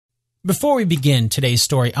Before we begin today's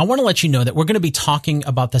story, I want to let you know that we're going to be talking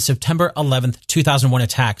about the September 11th, 2001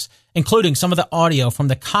 attacks, including some of the audio from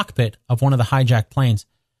the cockpit of one of the hijacked planes.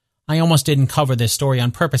 I almost didn't cover this story on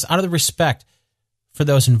purpose out of the respect for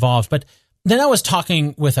those involved, but then I was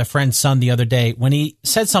talking with a friend's son the other day when he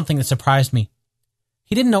said something that surprised me.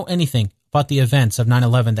 He didn't know anything about the events of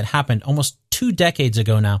 9/11 that happened almost 2 decades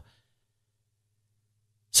ago now.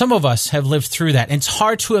 Some of us have lived through that, and it's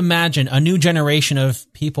hard to imagine a new generation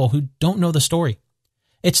of people who don't know the story.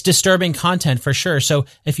 It's disturbing content for sure, so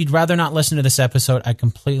if you'd rather not listen to this episode, I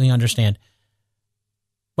completely understand.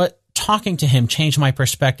 But talking to him changed my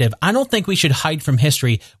perspective. I don't think we should hide from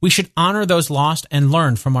history. We should honor those lost and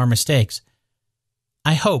learn from our mistakes.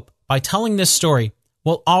 I hope by telling this story,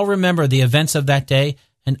 we'll all remember the events of that day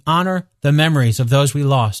and honor the memories of those we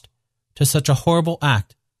lost to such a horrible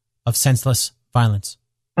act of senseless violence.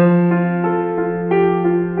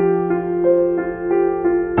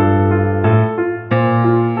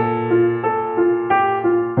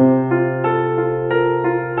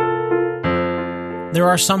 There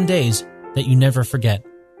are some days that you never forget.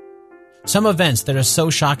 Some events that are so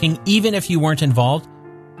shocking, even if you weren't involved,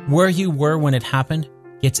 where you were when it happened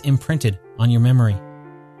gets imprinted on your memory.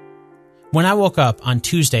 When I woke up on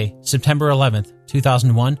Tuesday, September 11th,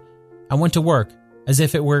 2001, I went to work as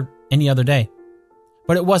if it were any other day.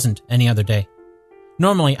 But it wasn't any other day.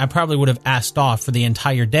 Normally, I probably would have asked off for the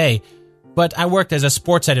entire day, but I worked as a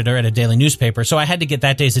sports editor at a daily newspaper, so I had to get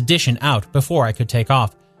that day's edition out before I could take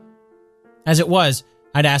off. As it was,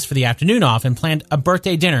 I'd asked for the afternoon off and planned a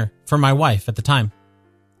birthday dinner for my wife at the time.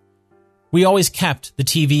 We always kept the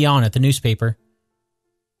TV on at the newspaper.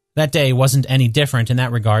 That day wasn't any different in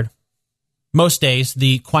that regard. Most days,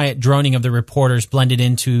 the quiet droning of the reporters blended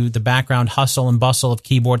into the background hustle and bustle of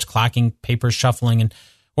keyboards clacking, papers shuffling,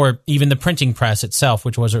 or even the printing press itself,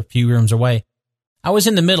 which was a few rooms away. I was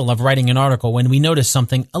in the middle of writing an article when we noticed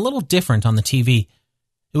something a little different on the TV.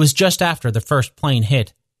 It was just after the first plane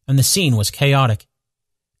hit, and the scene was chaotic.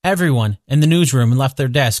 Everyone in the newsroom left their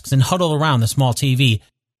desks and huddled around the small TV.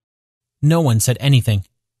 No one said anything.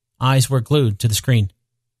 Eyes were glued to the screen.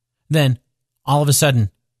 Then, all of a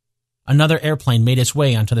sudden, another airplane made its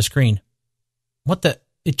way onto the screen.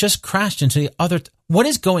 It just crashed into the other... What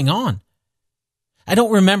is going on? I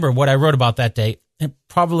don't remember what I wrote about that day. It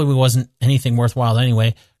probably wasn't anything worthwhile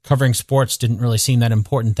anyway. Covering sports didn't really seem that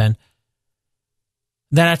important then.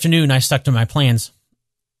 That afternoon, I stuck to my plans.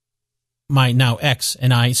 My now ex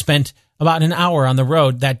and I spent about an hour on the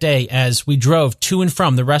road that day as we drove to and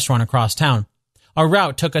from the restaurant across town. Our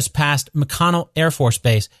route took us past McConnell Air Force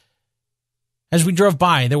Base. As we drove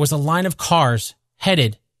by, there was a line of cars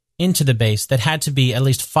headed into the base that had to be at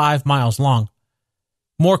least 5 miles long.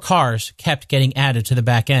 More cars kept getting added to the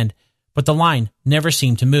back end, but the line never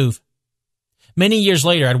seemed to move. Many years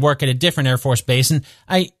later, I'd work at a different Air Force base, and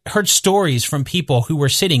I heard stories from people who were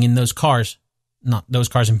sitting in those cars. Not those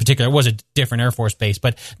cars in particular, it was a different Air Force base,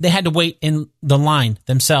 but they had to wait in the line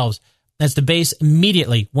themselves as the base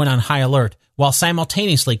immediately went on high alert, while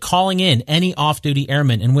simultaneously calling in any off-duty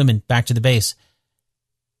airmen and women back to the base.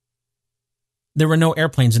 There were no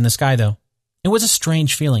airplanes in the sky, though. It was a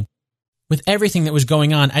strange feeling. With everything that was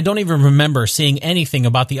going on, I don't even remember seeing anything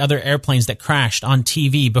about the other airplanes that crashed on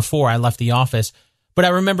TV before I left the office, but I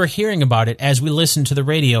remember hearing about it as we listened to the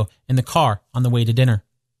radio in the car on the way to dinner.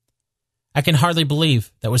 I can hardly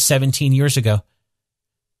believe that was 17 years ago.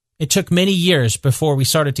 It took many years before we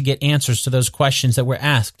started to get answers to those questions that were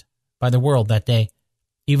asked by the world that day.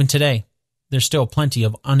 Even today, there's still plenty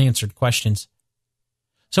of unanswered questions.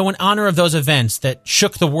 So in honor of those events that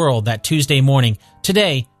shook the world that Tuesday morning,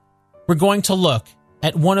 today we're going to look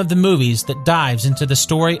at one of the movies that dives into the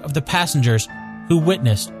story of the passengers who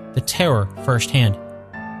witnessed the terror firsthand.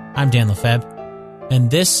 I'm Dan Lefebvre, and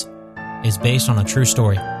this is based on a true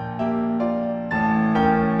story.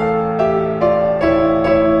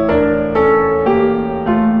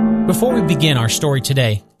 Before we begin our story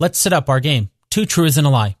today, let's set up our game, Two Truths and a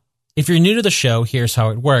Lie. If you're new to the show, here's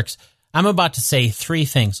how it works. I'm about to say 3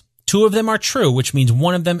 things. 2 of them are true, which means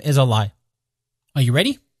 1 of them is a lie. Are you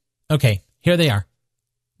ready? Okay, here they are.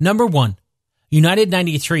 Number 1. United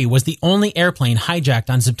 93 was the only airplane hijacked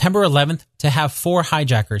on September 11th to have 4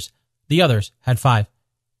 hijackers. The others had 5.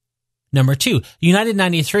 Number 2. United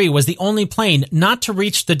 93 was the only plane not to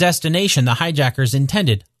reach the destination the hijackers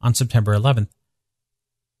intended on September 11th.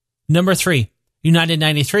 Number 3. United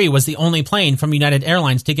 93 was the only plane from United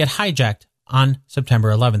Airlines to get hijacked on September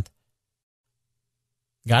 11th.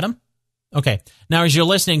 Got them? Okay, now as you're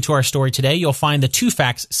listening to our story today, you'll find the 2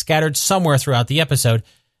 facts scattered somewhere throughout the episode,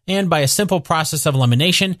 and by a simple process of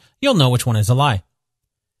elimination, you'll know which one is a lie.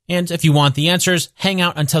 And if you want the answers, hang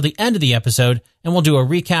out until the end of the episode and we'll do a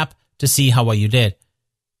recap to see how well you did.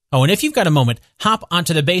 Oh, and if you've got a moment, hop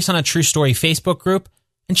onto the Based on a True Story Facebook group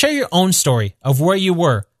and share your own story of where you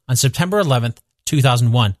were on September 11th,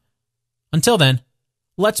 2001. Until then,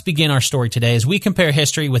 let's begin our story today as we compare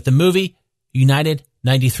history with the movie United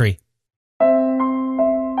 93.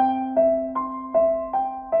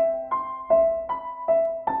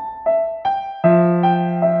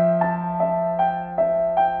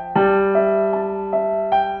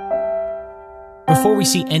 Before we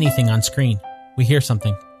see anything on screen, we hear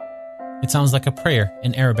something. It sounds like a prayer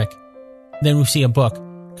in Arabic. Then we see a book.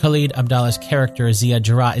 Khalid Abdallah's character, Ziad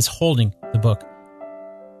Jarrah, is holding the book.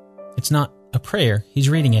 It's not a prayer, he's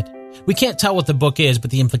reading it. We can't tell what the book is,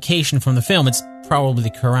 but the implication from the film, it's probably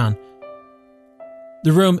the Quran.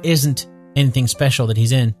 The room isn't anything special that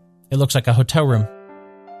he's in. It looks like a hotel room.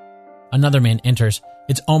 Another man enters.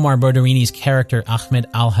 It's Omar Bodarini's character, Ahmed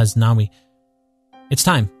Al-Haznawi. It's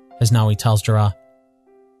time, Haznawi tells Jarrah.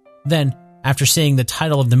 Then, after seeing the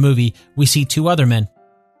title of the movie, we see two other men.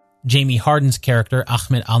 Jamie Harden's character,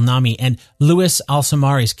 Ahmed Al-Nami, and Louis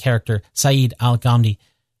Al-Samari's character, Saeed Al-Ghamdi.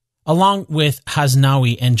 Along with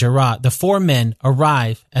Haznawi and Jarrah, the four men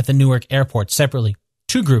arrive at the Newark airport separately,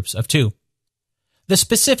 two groups of two. The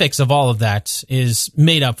specifics of all of that is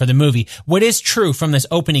made up for the movie. What is true from this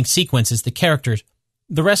opening sequence is the characters.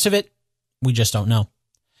 The rest of it, we just don't know.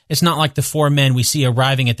 It's not like the four men we see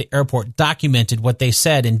arriving at the airport documented what they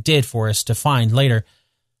said and did for us to find later.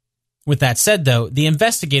 With that said, though, the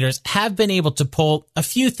investigators have been able to pull a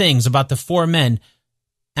few things about the four men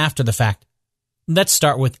after the fact. Let's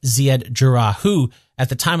start with Ziad Jarrah, who, at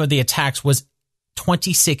the time of the attacks, was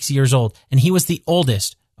 26 years old, and he was the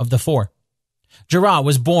oldest of the four. Jarrah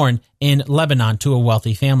was born in Lebanon to a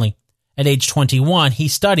wealthy family. At age 21, he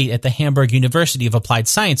studied at the Hamburg University of Applied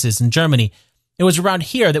Sciences in Germany. It was around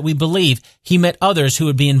here that we believe he met others who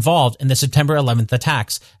would be involved in the September 11th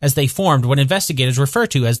attacks, as they formed what investigators refer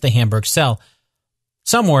to as the Hamburg Cell.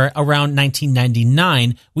 Somewhere around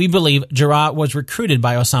 1999, we believe Jarrah was recruited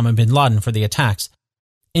by Osama bin Laden for the attacks.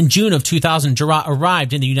 In June of 2000, Jarrah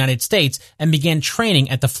arrived in the United States and began training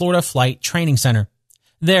at the Florida Flight Training Center.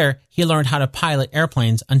 There, he learned how to pilot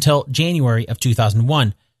airplanes until January of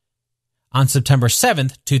 2001. On September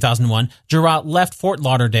 7th, 2001, Jarrah left Fort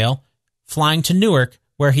Lauderdale, flying to Newark,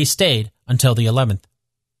 where he stayed until the 11th.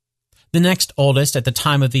 The next oldest at the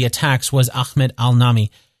time of the attacks was Ahmed Al-Nami.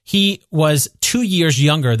 He was 2 years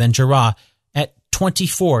younger than Jarrah at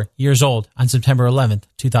 24 years old on September 11th,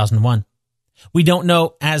 2001. We don't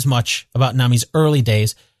know as much about Nami's early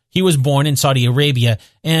days. He was born in Saudi Arabia,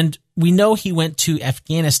 and we know he went to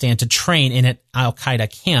Afghanistan to train in an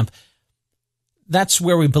Al-Qaeda camp. That's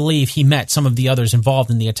where we believe he met some of the others involved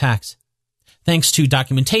in the attacks. Thanks to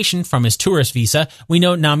documentation from his tourist visa, we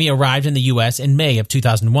know Nami arrived in the U.S. in May of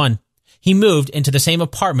 2001. He moved into the same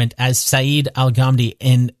apartment as Saeed Al-Ghamdi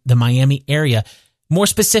in the Miami area, more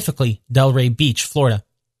specifically Delray Beach, Florida.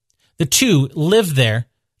 The two lived there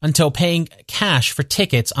until paying cash for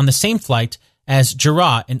tickets on the same flight as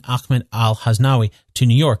Jarrah and Ahmed Al-Haznawi to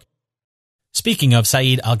New York. Speaking of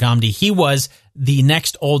Saeed Al-Ghamdi, he was the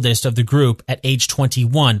next oldest of the group at age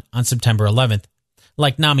 21 on September 11th.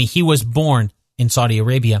 Like Nami, he was born in Saudi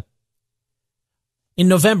Arabia. In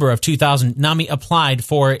November of 2000, Nami applied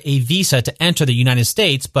for a visa to enter the United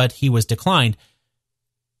States, but he was declined.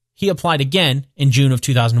 He applied again in June of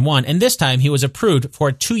 2001, and this time he was approved for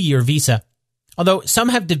a 2-year visa. Although some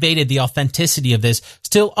have debated the authenticity of this,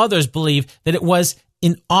 still others believe that it was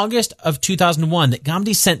in August of 2001 that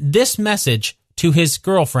Ghamdi sent this message to his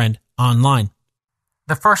girlfriend online.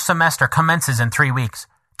 The first semester commences in 3 weeks.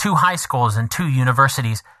 2 high schools and 2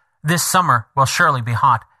 universities. This summer will surely be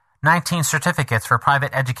hot. 19 certificates for private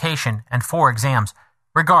education and 4 exams.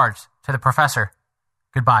 Regards to the professor.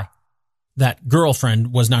 Goodbye. That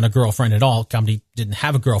girlfriend was not a girlfriend at all. Ghamdi didn't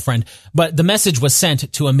have a girlfriend. But the message was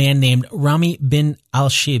sent to a man named Rami bin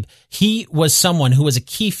al-Shib. He was someone who was a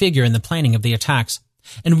key figure in the planning of the attacks.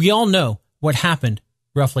 And we all know what happened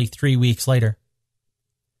roughly 3 weeks later.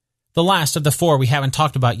 The last of the 4 we haven't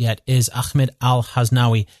talked about yet is Ahmed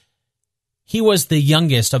Al-Haznawi. He was the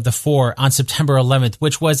youngest of the 4 on September 11th,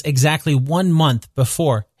 which was exactly 1 month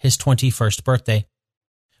before his 21st birthday.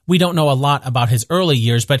 We don't know a lot about his early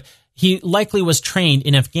years, but he likely was trained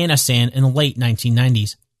in Afghanistan in the late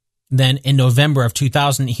 1990s. Then, in November of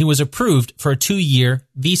 2000, he was approved for a 2-year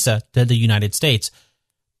visa to the United States.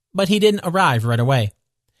 But he didn't arrive right away.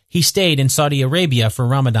 He stayed in Saudi Arabia for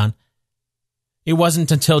Ramadan. It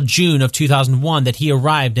wasn't until June of 2001 that he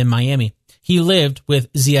arrived in Miami. He lived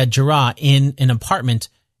with Ziad Jarrah in an apartment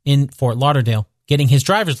in Fort Lauderdale, getting his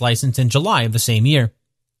driver's license in July of the same year.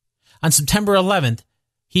 On September 11th,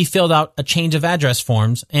 he filled out a change of address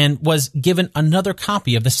forms and was given another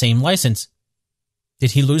copy of the same license.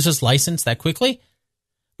 Did he lose his license that quickly?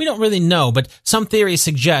 We don't really know, but some theories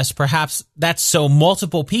suggest perhaps that's so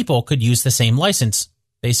multiple people could use the same license,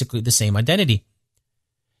 basically the same identity.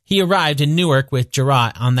 He arrived in Newark with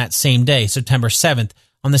Jarrah on that same day, September 7th,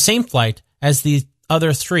 on the same flight as the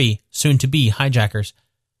other three soon-to-be hijackers.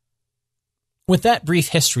 With that brief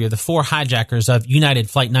history of the four hijackers of United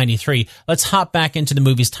Flight 93, let's hop back into the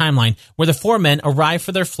movie's timeline where the four men arrived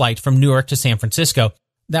for their flight from Newark to San Francisco.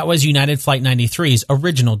 That was United Flight 93's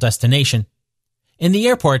original destination. In the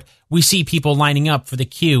airport, we see people lining up for the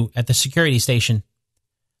queue at the security station.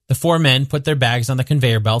 The four men put their bags on the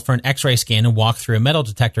conveyor belt for an X-ray scan and walk through a metal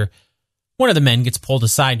detector. One of the men gets pulled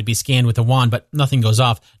aside to be scanned with a wand, but nothing goes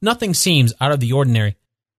off. Nothing seems out of the ordinary.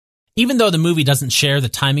 Even though the movie doesn't share the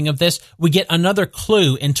timing of this, we get another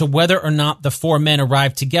clue into whether or not the four men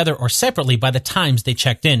arrived together or separately by the times they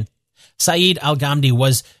checked in. Saeed Al-Ghamdi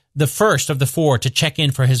was the first of the four to check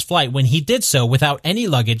in for his flight when he did so without any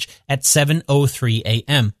luggage at 7:03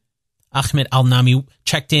 a.m. Ahmed Al-Nami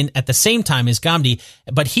checked in at the same time as Ghamdi,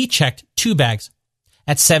 but he checked two bags.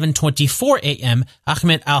 At 7:24 a.m.,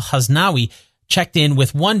 Ahmed Al-Haznawi checked in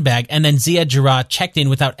with one bag, and then Ziad Jarrah checked in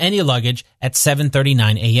without any luggage at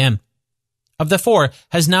 7:39 a.m. Of the four,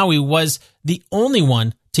 Haznawi was the only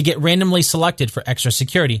one to get randomly selected for extra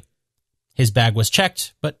security. His bag was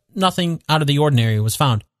checked, but nothing out of the ordinary was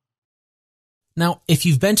found. Now, if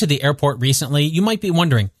you've been to the airport recently, you might be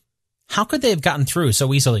wondering, how could they have gotten through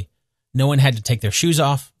so easily? No one had to take their shoes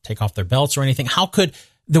off, take off their belts or anything. How could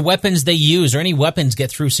the weapons they use or any weapons get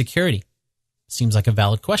through security? Seems like a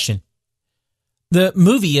valid question. The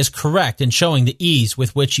movie is correct in showing the ease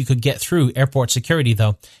with which you could get through airport security,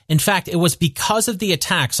 though. In fact, it was because of the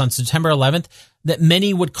attacks on September 11th that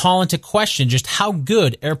many would call into question just how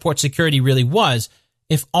good airport security really was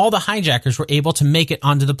if all the hijackers were able to make it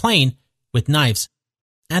onto the plane with knives.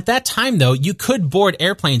 At that time, though, you could board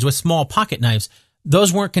airplanes with small pocket knives.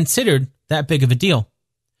 Those weren't considered that big of a deal.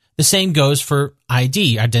 The same goes for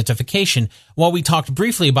ID, identification. While we talked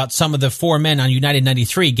briefly about some of the four men on United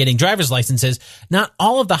 93 getting driver's licenses, not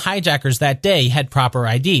all of the hijackers that day had proper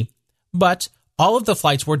ID. But all of the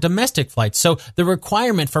flights were domestic flights, so the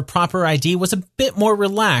requirement for proper ID was a bit more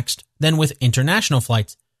relaxed than with international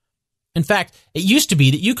flights. In fact, it used to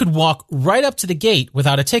be that you could walk right up to the gate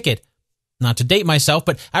without a ticket. Not to date myself,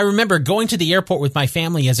 but I remember going to the airport with my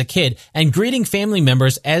family as a kid and greeting family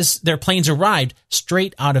members as their planes arrived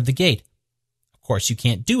straight out of the gate. Of course, you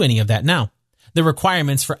can't do any of that now. The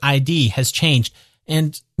requirements for ID has changed,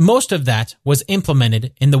 and most of that was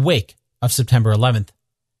implemented in the wake of September 11th.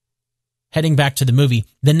 Heading back to the movie,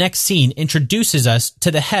 the next scene introduces us to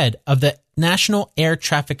the head of the National Air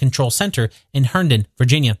Traffic Control Center in Herndon,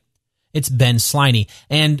 Virginia. It's Ben Sliney,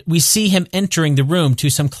 and we see him entering the room to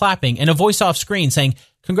some clapping and a voice off screen saying,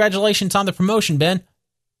 "Congratulations on the promotion, Ben."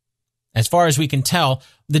 As far as we can tell,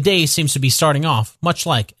 the day seems to be starting off much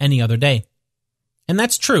like any other day. And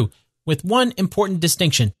that's true, with one important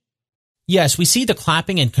distinction. Yes, we see the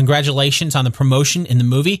clapping and congratulations on the promotion in the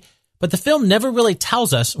movie, but the film never really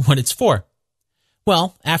tells us what it's for.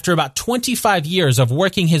 Well, after about 25 years of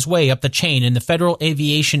working his way up the chain in the Federal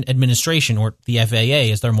Aviation Administration, or the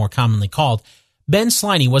FAA as they're more commonly called, Ben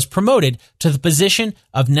Sliney was promoted to the position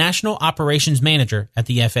of National Operations Manager at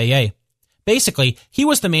the FAA. Basically, he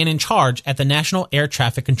was the man in charge at the National Air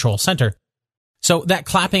Traffic Control Center. So that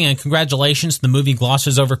clapping and congratulations the movie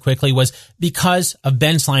glosses over quickly was because of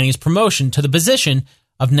Ben Sliney's promotion to the position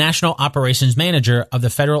of National Operations Manager of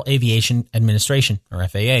the Federal Aviation Administration, or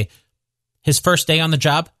FAA. His first day on the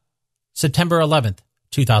job? September 11th,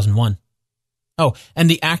 2001. Oh, and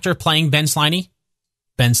the actor playing Ben Sliney?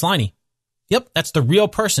 Ben Sliney. Yep, that's the real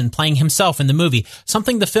person playing himself in the movie,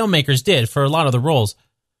 something the filmmakers did for a lot of the roles.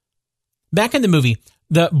 Back in the movie,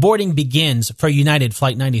 the boarding begins for United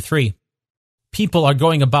Flight 93. People are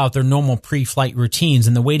going about their normal pre-flight routines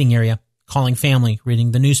in the waiting area, calling family,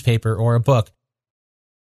 reading the newspaper or a book.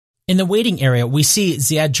 In the waiting area, we see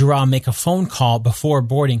Ziad Jarrah make a phone call before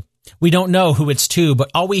boarding. We don't know who it's to,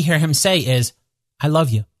 but all we hear him say is, "I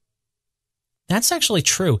love you." That's actually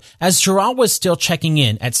true. As Jarrah was still checking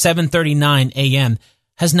in at 7:39 a.m.,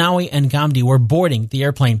 Haznawi and Ghamdi were boarding the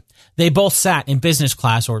airplane. They both sat in business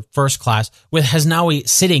class or first class, with Haznawi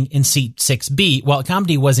sitting in seat 6B while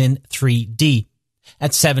Ghamdi was in 3D.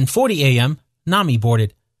 At 7:40 a.m., Nami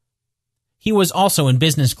boarded. He was also in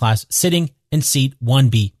business class, sitting in seat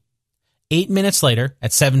 1B. 8 minutes later,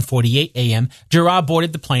 at 7:48 a.m., Jarrah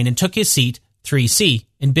boarded the plane and took his seat, 3C,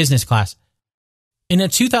 in business class. In a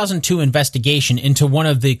 2002 investigation into one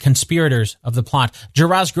of the conspirators of the plot,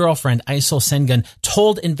 Jarrah's girlfriend, Aysel Sengun,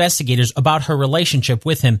 told investigators about her relationship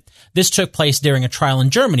with him. This took place during a trial in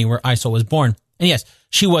Germany where Aysel was born. And yes,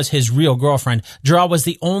 she was his real girlfriend. Jarrah was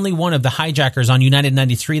the only one of the hijackers on United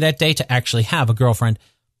 93 that day to actually have a girlfriend.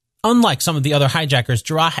 Unlike some of the other hijackers,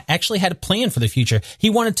 Jarrah actually had a plan for the future. He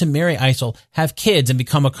wanted to marry Aysel, have kids, and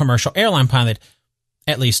become a commercial airline pilot.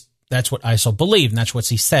 At least, that's what Aysel believed, and that's what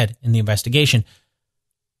she said in the investigation.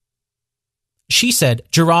 She said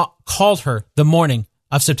Jarrah called her the morning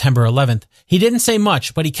of September 11th. He didn't say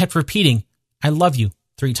much, but he kept repeating, "I love you,"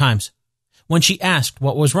 3 times. When she asked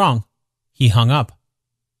what was wrong, he hung up.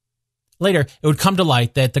 Later, it would come to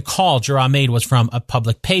light that the call Jarrah made was from a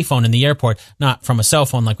public payphone in the airport, not from a cell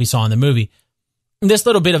phone like we saw in the movie. This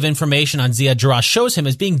little bit of information on Ziad Jarrah shows him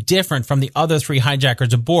as being different from the other 3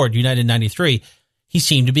 hijackers aboard United 93. He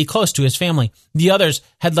seemed to be close to his family. The others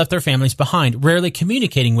had left their families behind, rarely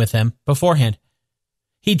communicating with them beforehand.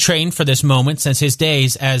 He trained for this moment since his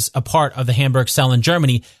days as a part of the Hamburg cell in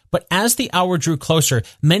Germany, but as the hour drew closer,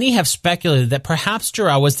 many have speculated that perhaps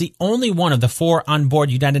Jarrah was the only one of the 4 on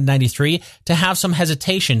board United 93 to have some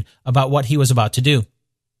hesitation about what he was about to do.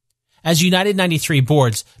 As United 93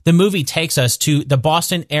 boards, the movie takes us to the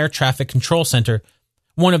Boston Air Traffic Control Center.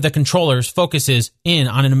 One of the controllers focuses in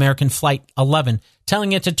on an American Flight 11,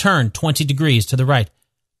 telling it to turn 20 degrees to the right.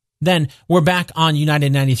 Then we're back on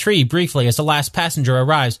United 93 briefly as the last passenger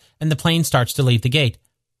arrives and the plane starts to leave the gate.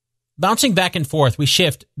 Bouncing back and forth, we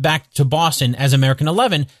shift back to Boston as American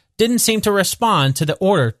 11 didn't seem to respond to the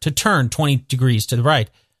order to turn 20 degrees to the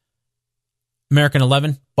right. American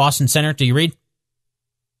 11, Boston Center, do you read?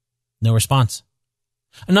 No response.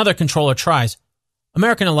 Another controller tries.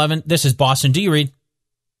 American 11, this is Boston, do you read?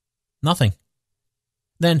 Nothing.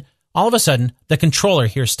 Then, all of a sudden, the controller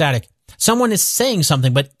hears static. Someone is saying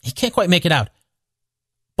something, but he can't quite make it out.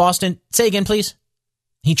 Boston, say again, please.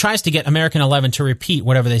 He tries to get American 11 to repeat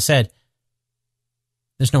whatever they said.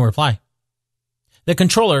 There's no reply. The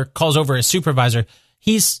controller calls over his supervisor.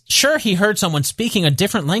 He's sure he heard someone speaking a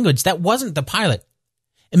different language that wasn't the pilot.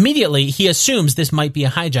 Immediately, he assumes this might be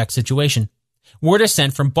a hijack situation. Word is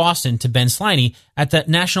sent from Boston to Ben Sliney at the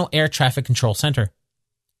National Air Traffic Control Center.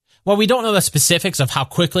 While we don't know the specifics of how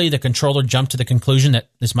quickly the controller jumped to the conclusion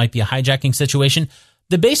that this might be a hijacking situation,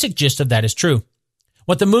 the basic gist of that is true.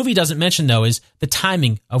 What the movie doesn't mention, though, is the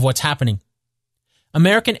timing of what's happening.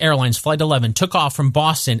 American Airlines Flight 11 took off from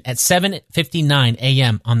Boston at 7:59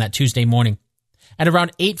 a.m. on that Tuesday morning. At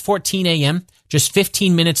around 8:14 a.m., just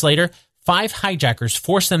 15 minutes later, 5 hijackers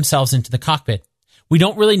forced themselves into the cockpit. We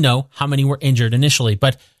don't really know how many were injured initially,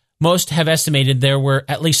 but most have estimated there were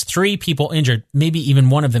at least 3 people injured, maybe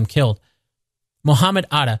even one of them killed. Mohammed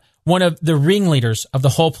Atta, one of the ringleaders of the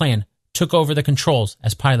whole plan, took over the controls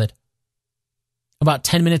as pilot. About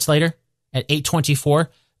 10 minutes later, at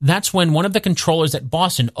 8:24, that's when one of the controllers at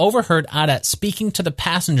Boston overheard Atta speaking to the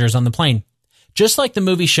passengers on the plane. Just like the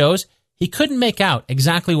movie shows, he couldn't make out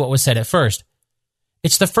exactly what was said at first.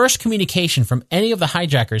 It's the first communication from any of the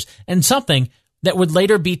hijackers, and something that would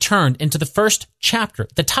later be turned into the first chapter,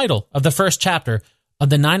 the title of the first chapter of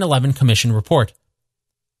the 9/11 Commission report.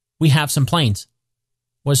 We Have Some Planes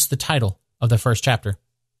was the title of the first chapter.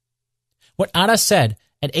 What Atta said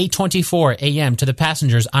at 8:24 a.m. to the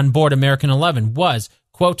passengers on board American 11 was,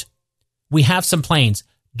 quote, "We have some planes.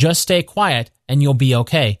 Just stay quiet and you'll be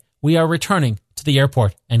okay. We are returning to the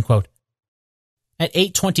airport," end quote. At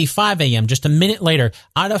 8:25 a.m., just a minute later,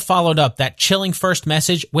 Atta followed up that chilling first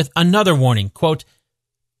message with another warning, quote,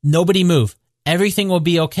 "Nobody move. Everything will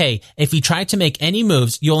be okay. If you try to make any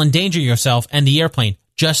moves, you'll endanger yourself and the airplane.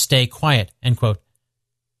 Just stay quiet," end quote.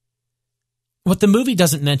 What the movie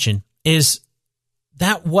doesn't mention is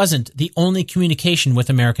that wasn't the only communication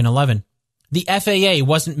with American 11. The FAA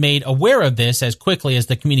wasn't made aware of this as quickly as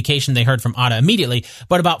the communication they heard from Atta immediately,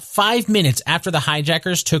 but about 5 minutes after the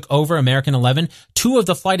hijackers took over American 11, 2 of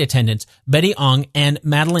the flight attendants, Betty Ong and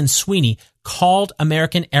Madeline Sweeney, called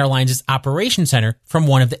American Airlines' Operations Center from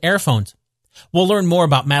one of the airphones. We'll learn more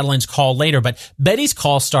about Madeline's call later, but Betty's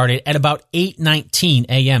call started at about 8:19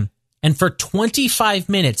 a.m., and for 25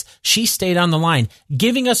 minutes, she stayed on the line,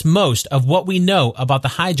 giving us most of what we know about the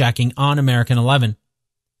hijacking on American 11.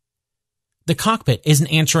 The cockpit isn't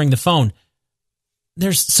answering the phone.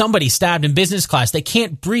 There's somebody stabbed in business class. They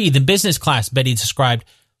can't breathe in business class, Betty described.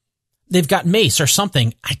 They've got mace or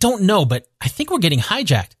something. I don't know, but I think we're getting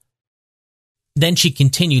hijacked. Then she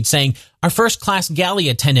continued saying, "Our first class galley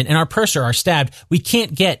attendant and our purser are stabbed. We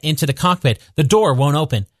can't get into the cockpit. The door won't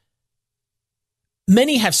open."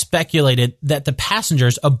 Many have speculated that the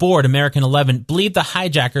passengers aboard American 11 believed the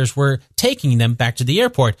hijackers were taking them back to the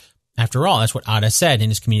airport. After all, that's what Atta said in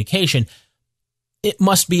his communication. It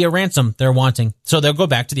must be a ransom they're wanting, so they'll go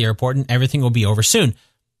back to the airport and everything will be over soon.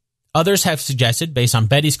 Others have suggested, based on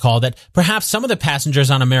Betty's call, that perhaps some of the passengers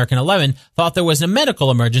on American 11 thought there was a medical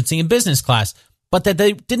emergency in business class, but that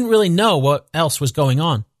they didn't really know what else was going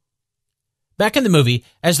on. Back in the movie,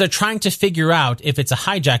 as they're trying to figure out if it's a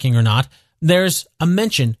hijacking or not, there's a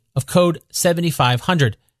mention of code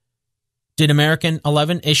 7500. Did American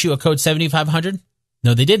 11 issue a code 7500?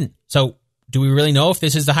 No, they didn't. So, do we really know if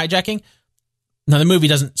this is the hijacking? Now, the movie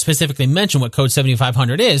doesn't specifically mention what code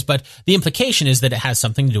 7500 is, but the implication is that it has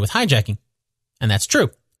something to do with hijacking. And that's true.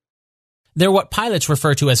 They're what pilots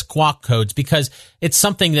refer to as squawk codes because it's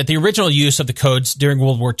something that the original use of the codes during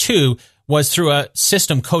World War II was through a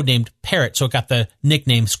system codenamed Parrot, so it got the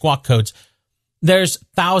nickname squawk codes. There's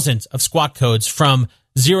thousands of squawk codes from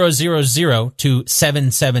 000 to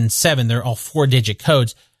 777. They're all 4-digit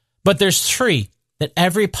codes. But there's 3 that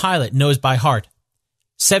every pilot knows by heart.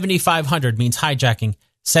 7500 means hijacking,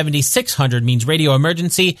 7600 means radio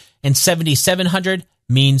emergency, and 7700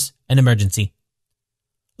 means an emergency.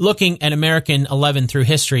 Looking at American 11 through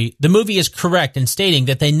history, the movie is correct in stating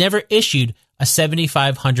that they never issued a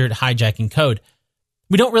 7500 hijacking code.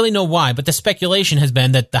 We don't really know why, but the speculation has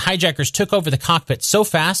been that the hijackers took over the cockpit so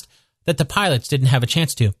fast that the pilots didn't have a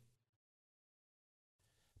chance to.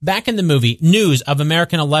 Back in the movie, news of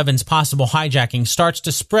American 11's possible hijacking starts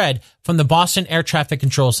to spread from the Boston Air Traffic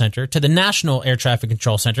Control Center to the National Air Traffic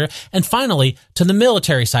Control Center, and finally to the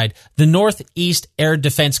military side, the Northeast Air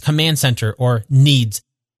Defense Command Center, or NEADS.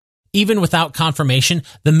 Even without confirmation,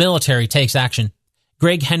 the military takes action.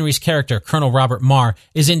 Greg Henry's character, Colonel Robert Marr,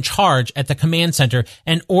 is in charge at the command center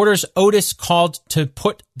and orders Otis called to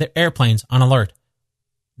put the airplanes on alert.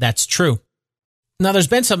 That's true. Now, there's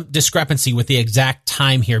been some discrepancy with the exact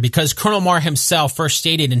time here because Colonel Marr himself first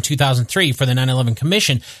stated in 2003 for the 9/11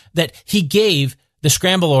 Commission that he gave the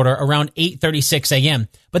scramble order around 8:36 a.m.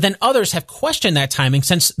 But then others have questioned that timing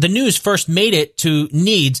since the news first made it to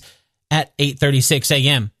NEADS at 8:36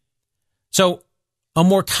 a.m. So a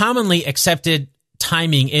more commonly accepted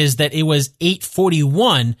timing is that it was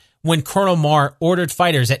 8:41 when Colonel Marr ordered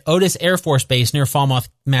fighters at Otis Air Force Base near Falmouth,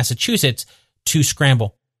 Massachusetts to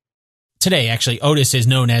scramble. Today, actually, Otis is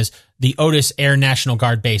known as the Otis Air National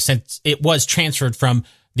Guard Base since it was transferred from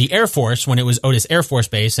the Air Force when it was Otis Air Force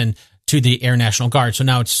Base and to the Air National Guard. So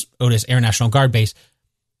now it's Otis Air National Guard Base.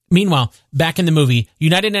 Meanwhile, back in the movie,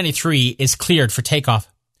 United 93 is cleared for takeoff.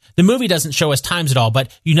 The movie doesn't show us times at all,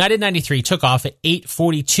 but United 93 took off at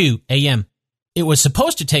 8:42 a.m. It was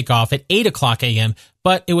supposed to take off at 8 o'clock a.m.,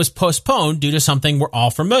 but it was postponed due to something we're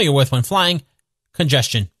all familiar with when flying,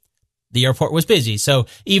 congestion. The airport was busy, so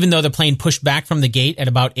even though the plane pushed back from the gate at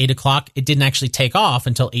about 8 o'clock, it didn't actually take off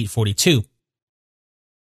until 8:42.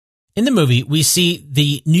 In the movie, we see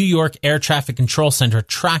the New York Air Traffic Control Center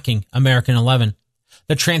tracking American 11.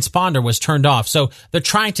 The transponder was turned off, so they're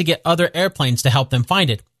trying to get other airplanes to help them find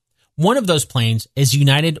it. One of those planes is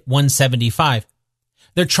United 175.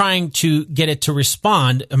 They're trying to get it to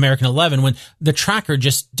respond, American 11, when the tracker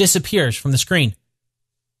just disappears from the screen.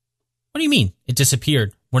 What do you mean, it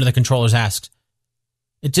disappeared? One of the controllers asks.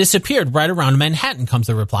 It disappeared right around Manhattan, comes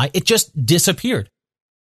the reply. It just disappeared.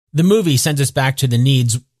 The movie sends us back to the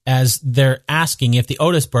NEADS as they're asking if the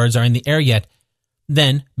Otis birds are in the air yet.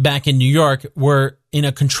 Then, back in New York, we're in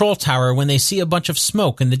a control tower when they see a bunch of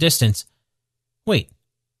smoke in the distance. Wait,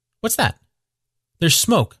 what's that? There's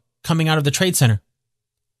smoke coming out of the Trade Center.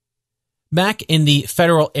 Back in the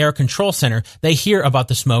Federal Air Control Center, they hear about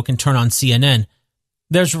the smoke and turn on CNN.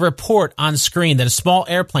 There's a report on screen that a small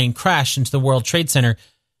airplane crashed into the World Trade Center.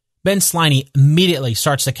 Ben Sliney immediately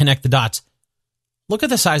starts to connect the dots. Look at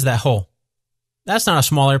the size of that hole. That's not a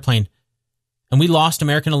small airplane. And we lost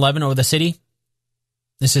American 11 over the city?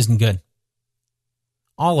 This isn't good.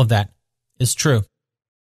 All of that is true.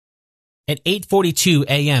 At 8:42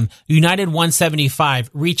 a.m., United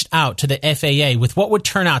 175 reached out to the FAA with what would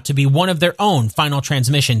turn out to be one of their own final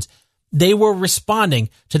transmissions. They were responding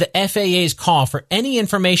to the FAA's call for any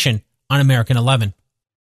information on American 11.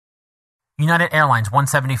 United Airlines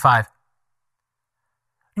 175.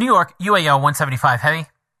 New York, UAL 175, heavy.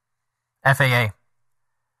 FAA.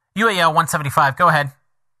 UAL 175, go ahead.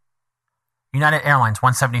 United Airlines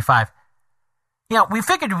 175. Yeah, we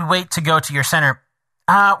figured we'd wait to go to your center.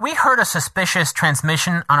 We heard a suspicious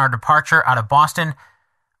transmission on our departure out of Boston.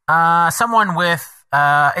 Someone with,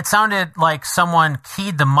 it sounded like someone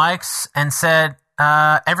keyed the mics and said,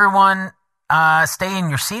 everyone, stay in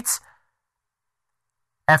your seats.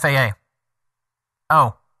 FAA.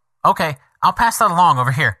 Oh, okay. I'll pass that along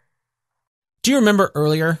over here. Do you remember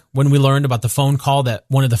earlier when we learned about the phone call that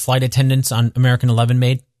one of the flight attendants on American 11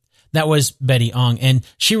 made? That was Betty Ong, and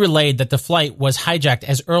she relayed that the flight was hijacked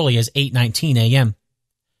as early as 8:19 a.m.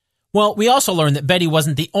 Well, we also learned that Betty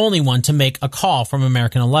wasn't the only one to make a call from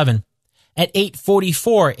American 11. At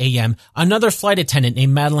 8:44 a.m., another flight attendant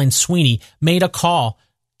named Madeline Sweeney made a call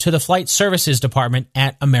to the Flight Services Department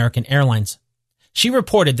at American Airlines. She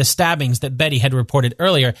reported the stabbings that Betty had reported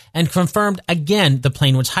earlier and confirmed again the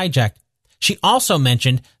plane was hijacked. She also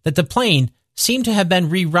mentioned that the plane seemed to have been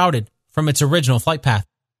rerouted from its original flight path.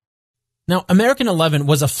 Now, American 11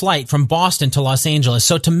 was a flight from Boston to Los Angeles,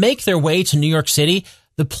 so to make their way to New York City,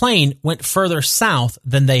 the plane went further south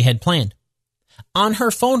than they had planned. On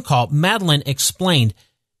her phone call, Madeline explained,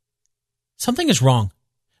 "Something is wrong.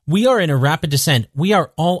 We are in a rapid descent. We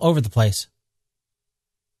are all over the place."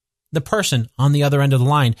 The person on the other end of the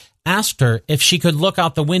line asked her if she could look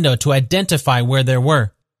out the window to identify where they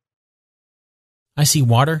were. "I see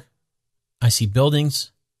water. I see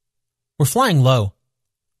buildings. We're flying low.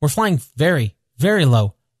 We're flying very, very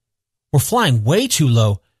low. We're flying way too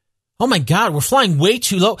low. Oh my God, we're flying way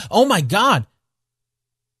too low. Oh my God."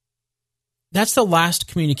 That's the last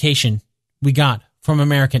communication we got from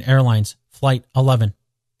American Airlines Flight 11.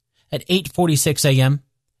 At 8:46 a.m.,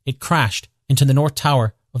 it crashed into the North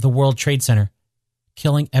Tower of the World Trade Center,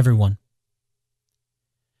 killing everyone.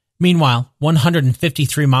 Meanwhile,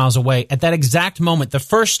 153 miles away, at that exact moment, the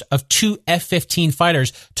first of two F-15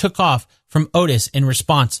 fighters took off from Otis in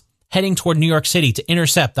response, heading toward New York City to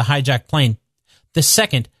intercept the hijacked plane. The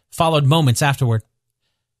second followed moments afterward.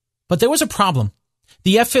 But there was a problem.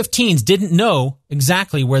 The F-15s didn't know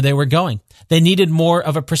exactly where they were going. They needed more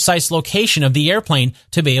of a precise location of the airplane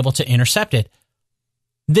to be able to intercept it.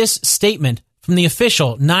 This statement from the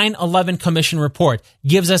official 9/11 Commission report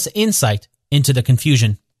gives us insight into the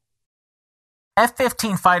confusion.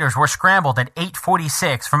 F-15 fighters were scrambled at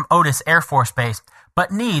 8:46 from Otis Air Force Base,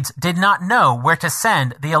 but Needs did not know where to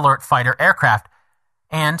send the alert fighter aircraft,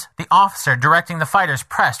 and the officer directing the fighters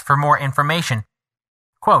pressed for more information.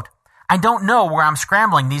 Quote, "I don't know where I'm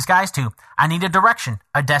scrambling these guys to. I need a direction,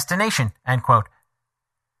 a destination," end quote.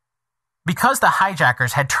 Because the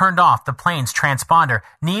hijackers had turned off the plane's transponder,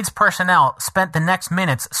 Needs personnel spent the next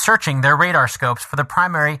minutes searching their radar scopes for the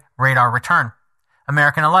primary radar return.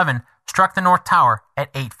 American 11 struck the North Tower at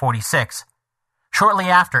 8:46. Shortly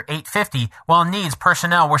after 8:50, while Needs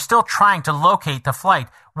personnel were still trying to locate the flight,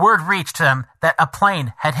 word reached them that a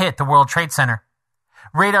plane had hit the World Trade Center.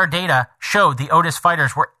 Radar data showed the Otis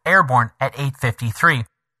fighters were airborne at 8:53.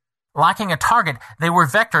 Lacking a target, they were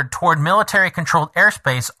vectored toward military-controlled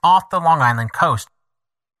airspace off the Long Island coast.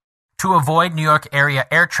 To avoid New York area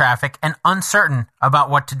air traffic and uncertain about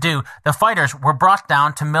what to do, the fighters were brought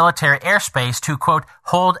down to military airspace to, quote,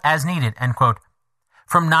 "hold as needed," end quote.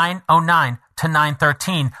 From 9:09 to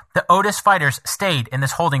 9:13, the Otis fighters stayed in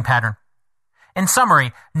this holding pattern. In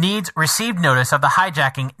summary, Needs received notice of the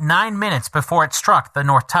hijacking 9 minutes before it struck the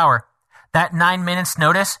North Tower. That 9 minutes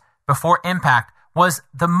notice before impact was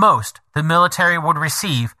the most the military would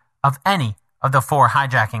receive of any of the 4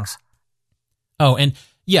 hijackings. Oh, and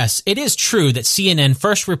yes, it is true that CNN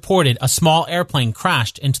first reported a small airplane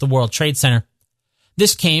crashed into the World Trade Center.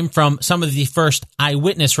 This came from some of the first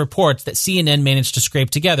eyewitness reports that CNN managed to scrape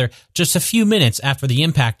together just a few minutes after the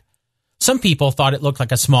impact. Some people thought it looked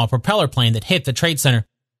like a small propeller plane that hit the Trade Center.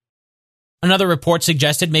 Another report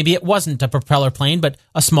suggested maybe it wasn't a propeller plane, but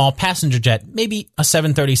a small passenger jet, maybe a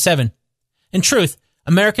 737. In truth,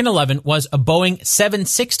 American 11 was a Boeing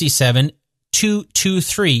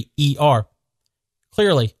 767-223ER.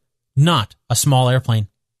 Clearly, not a small airplane.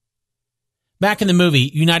 Back in the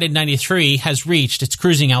movie, United 93 has reached its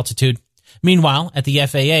cruising altitude. Meanwhile, at the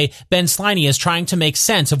FAA, Ben Sliney is trying to make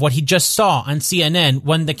sense of what he just saw on CNN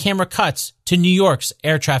when the camera cuts to New York's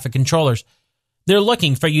air traffic controllers. They're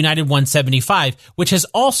looking for United 175, which has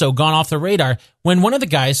also gone off the radar when one of the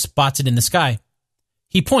guys spots it in the sky.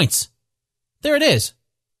 He points. There it is.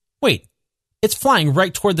 Wait, it's flying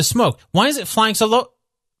right toward the smoke. Why is it flying so low?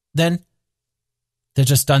 Then there's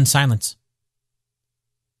just stunned silence.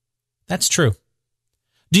 That's true.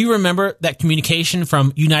 Do you remember that communication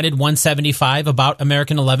from United 175 about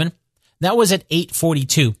American 11? That was at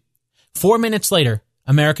 8:42. 4 minutes later,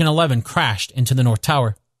 American 11 crashed into the North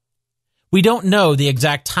Tower. We don't know the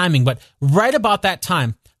exact timing, but right about that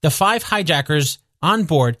time, the 5 hijackers on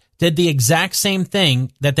board did the exact same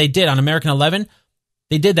thing that they did on American 11.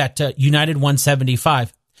 They did that to United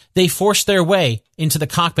 175. They forced their way into the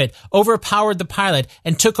cockpit, overpowered the pilot,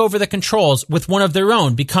 and took over the controls with one of their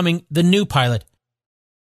own, becoming the new pilot.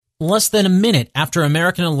 Less than a minute after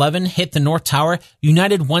American 11 hit the North Tower,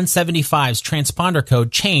 United 175's transponder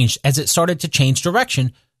code changed as it started to change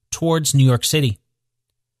direction towards New York City.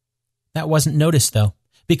 That wasn't noticed, though,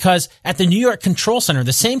 because at the New York Control Center,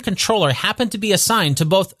 the same controller happened to be assigned to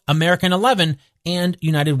both American 11 and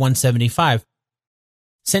United 175.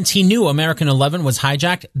 Since he knew American 11 was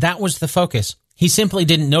hijacked, that was the focus. He simply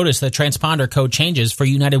didn't notice the transponder code changes for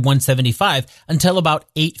United 175 until about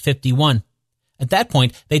 8:51. At that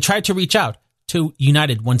point, they tried to reach out to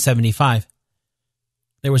United 175.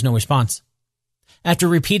 There was no response. After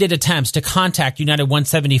repeated attempts to contact United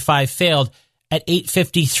 175 failed, at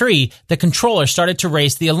 8:53, the controller started to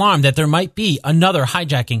raise the alarm that there might be another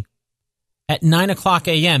hijacking. At 9 o'clock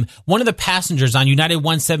a.m., one of the passengers on United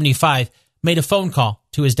 175 made a phone call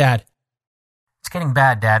to his dad. "It's getting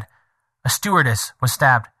bad, Dad. A stewardess was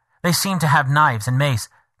stabbed. They seem to have knives and mace.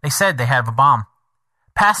 They said they have a bomb.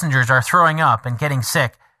 Passengers are throwing up and getting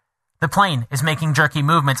sick. The plane is making jerky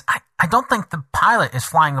movements. I don't think the pilot is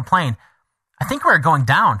flying the plane. I think we're going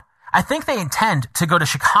down. I think they intend to go to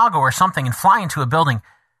Chicago or something and fly into a building.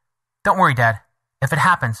 Don't worry, Dad. If it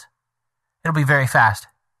happens, it'll be very fast.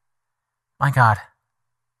 My God.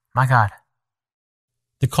 My God."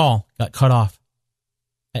 The call got cut off.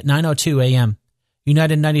 At 9:02 a.m.,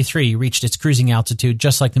 United 93 reached its cruising altitude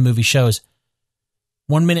just like the movie shows.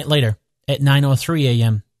 1 minute later, at 9:03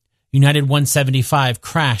 a.m., United 175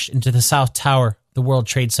 crashed into the South Tower of the World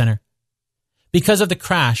Trade Center. Because of the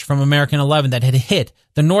crash from American 11 that had hit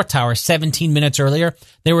the North Tower 17 minutes earlier,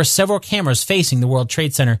 there were several cameras facing the World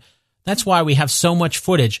Trade Center. That's why we have so much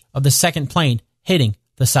footage of the second plane hitting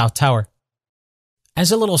the South Tower. As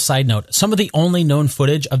a little side note, some of the only known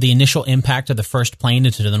footage of the initial impact of the first plane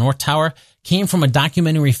into the North Tower came from a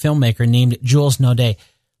documentary filmmaker named Jules Naudet.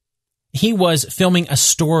 He was filming a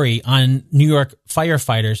story on New York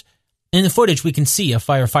firefighters. In the footage, we can see a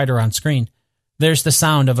firefighter on screen. There's the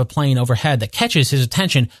sound of a plane overhead that catches his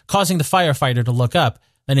attention, causing the firefighter to look up.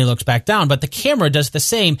 Then he looks back down, but the camera does the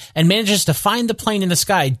same and manages to find the plane in the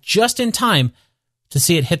sky just in time to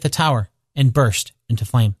see it hit the tower and burst into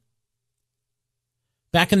flame.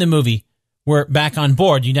 Back in the movie, we're back on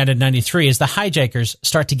board United 93 as the hijackers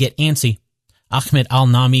start to get antsy. Ahmed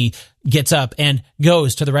Al-Nami gets up and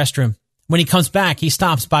goes to the restroom. When he comes back, he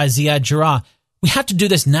stops by Ziad Jarrah. "We have to do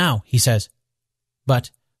this now," he says. But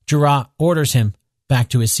Jarrah orders him back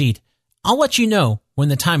to his seat. "I'll let you know when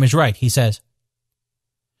the time is right," he says.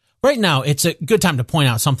 Right now, it's a good time to point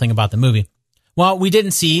out something about the movie. While we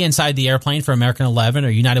didn't see inside the airplane for American 11 or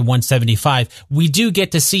United 175, we do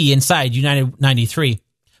get to see inside United 93.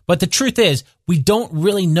 But the truth is, we don't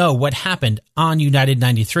really know what happened on United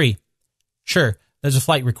 93. Sure, there's a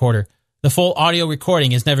flight recorder. The full audio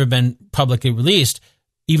recording has never been publicly released,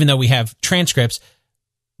 even though we have transcripts.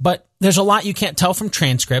 But there's a lot you can't tell from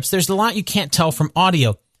transcripts. There's a lot you can't tell from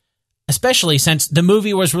audio, especially since the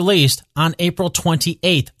movie was released on April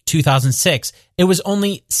 28th, 2006. It was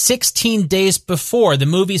only 16 days before the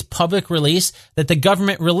movie's public release that the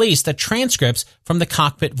government released the transcripts from the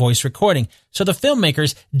cockpit voice recording. So the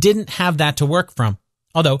filmmakers didn't have that to work from,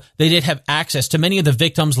 although they did have access to many of the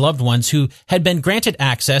victims' loved ones who had been granted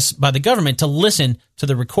access by the government to listen to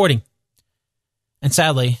the recording. And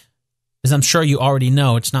sadly, as I'm sure you already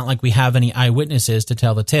know, it's not like we have any eyewitnesses to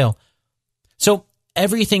tell the tale. So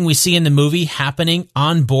everything we see in the movie happening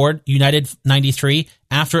on board United 93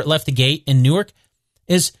 after it left the gate in Newark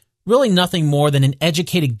is really nothing more than an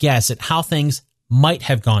educated guess at how things might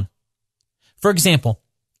have gone. For example,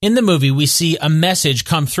 in the movie, we see a message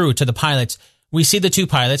come through to the pilots. We see the two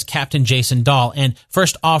pilots, Captain Jason Dahl and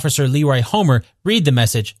First Officer Leroy Homer, read the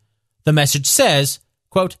message. The message says,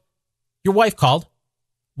 quote, "Your wife called.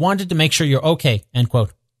 Wanted to make sure you're okay," end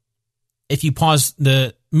quote. If you pause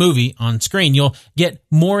the movie on screen, you'll get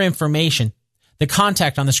more information. The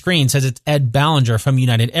contact on the screen says it's Ed Ballinger from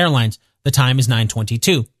United Airlines. The time is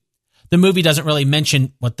 9:22. The movie doesn't really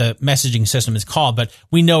mention what the messaging system is called, but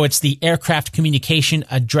we know it's the Aircraft Communication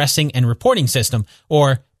Addressing and Reporting System,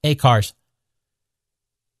 or ACARS.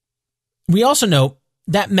 We also know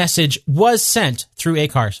that message was sent through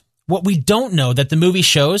ACARS. What we don't know that the movie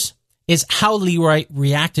shows is how Leroy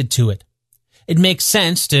reacted to it. It makes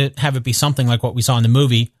sense to have it be something like what we saw in the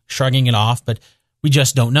movie, shrugging it off, but we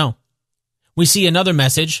just don't know. We see another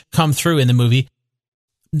message come through in the movie.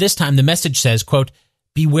 This time the message says, quote,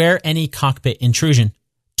 "Beware any cockpit intrusion.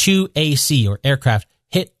 2AC, or aircraft,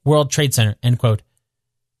 hit World Trade Center," end quote.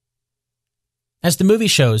 As the movie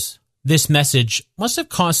shows, this message must have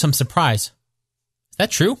caused some surprise. Is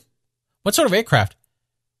that true? What sort of aircraft?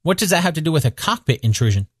 What does that have to do with a cockpit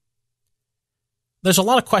intrusion? There's a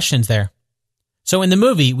lot of questions there. So in the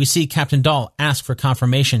movie, we see Captain Dahl ask for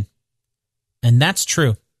confirmation. And that's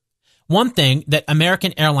true. One thing that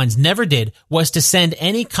American Airlines never did was to send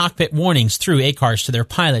any cockpit warnings through ACARS to their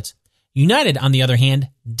pilots. United, on the other hand,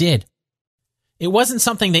 did. It wasn't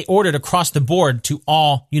something they ordered across the board to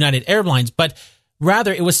all United Airlines, but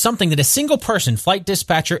rather it was something that a single person, flight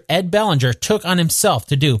dispatcher Ed Bellinger, took on himself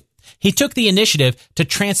to do. He took the initiative to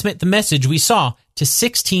transmit the message we saw to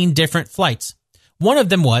 16 different flights. One of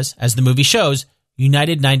them was, as the movie shows,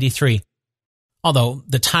 United 93. Although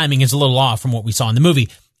the timing is a little off from what we saw in the movie.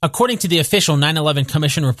 According to the official 9/11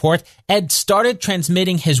 Commission report, Ed started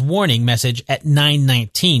transmitting his warning message at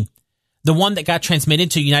 9:19. The one that got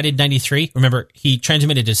transmitted to United 93, remember, he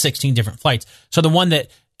transmitted to 16 different flights. So the one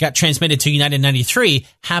that got transmitted to United 93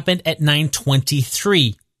 happened at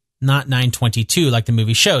 9:23, not 9:22 like the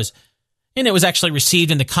movie shows. And it was actually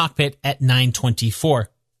received in the cockpit at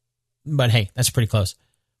 9:24. But hey, that's pretty close.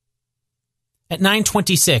 At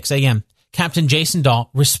 9:26 a.m., Captain Jason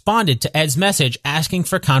Dahl responded to Ed's message asking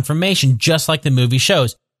for confirmation, just like the movie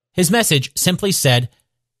shows. His message simply said,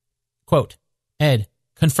 quote, "Ed,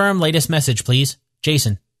 confirm latest message, please.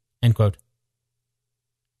 Jason," end quote.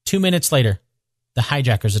 2 minutes later, the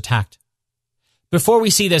hijackers attacked. Before we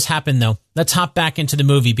see this happen, though, let's hop back into the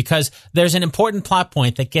movie because there's an important plot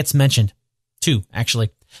point that gets mentioned. Two,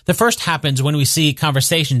 actually. The first happens when we see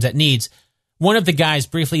conversations at Needs. One of the guys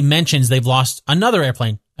briefly mentions they've lost another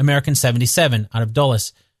airplane, American 77, out of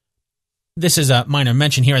Dulles. This is a minor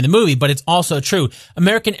mention here in the movie, but it's also true.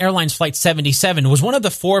 American Airlines Flight 77 was one of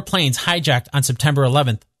the 4 planes hijacked on September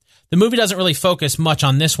 11th. The movie doesn't really focus much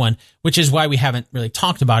on this one, which is why we haven't really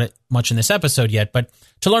talked about it much in this episode yet. But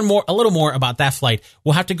to learn a little more about that flight,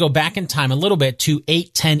 we'll have to go back in time a little bit to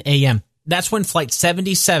 8:10 a.m. That's when Flight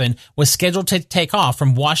 77 was scheduled to take off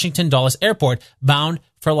from Washington Dulles Airport, bound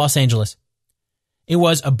for Los Angeles. It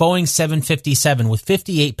was a Boeing 757 with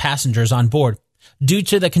 58 passengers on board. Due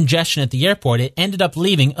to the congestion at the airport, it ended up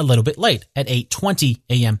leaving a little bit late at 8:20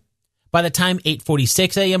 a.m. By the time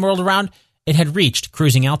 8:46 a.m. rolled around, it had reached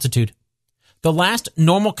cruising altitude. The last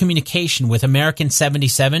normal communication with American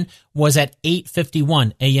 77 was at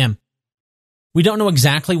 8:51 a.m. We don't know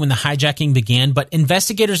exactly when the hijacking began, but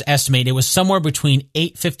investigators estimate it was somewhere between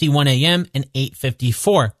 8:51 a.m. and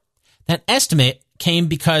 8:54. That estimate came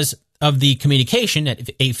because of the communication at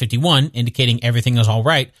 8:51, indicating everything was all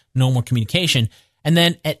right, normal communication. And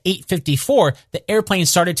then at 8:54, the airplane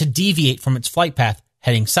started to deviate from its flight path,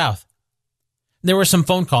 heading south. There were some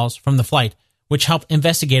phone calls from the flight, which helped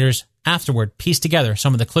investigators afterward piece together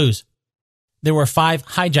some of the clues. There were 5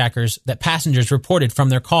 hijackers that passengers reported from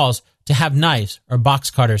their calls to have knives or box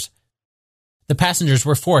cutters. The passengers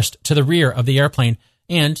were forced to the rear of the airplane,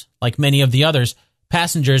 and, like many of the others,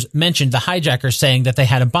 passengers mentioned the hijackers saying that they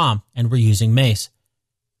had a bomb and were using mace.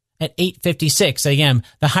 At 8:56 a.m.,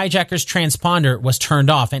 the hijackers' transponder was turned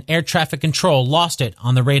off and air traffic control lost it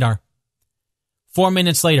on the radar. 4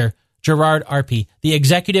 minutes later, Gerard Arpey, the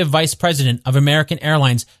executive vice president of American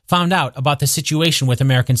Airlines, found out about the situation with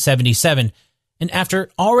American 77, and after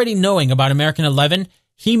already knowing about American 11,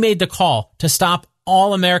 he made the call to stop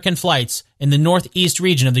all American flights in the northeast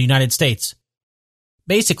region of the United States.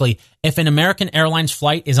 Basically, if an American Airlines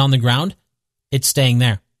flight is on the ground, it's staying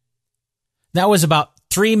there. That was about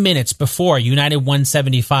 3 minutes before United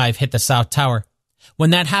 175 hit the South Tower. When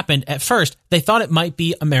that happened, at first, they thought it might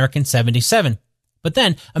be American 77. But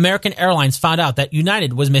then, American Airlines found out that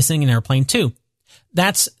United was missing an airplane too.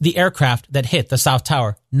 That's the aircraft that hit the South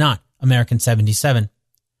Tower, not American 77.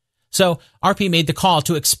 So, Arpey made the call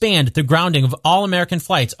to expand the grounding of all American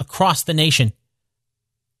flights across the nation.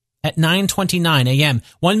 At 9:29 a.m.,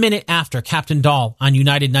 1 minute after Captain Dahl on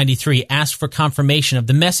United 93 asked for confirmation of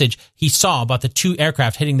the message he saw about the 2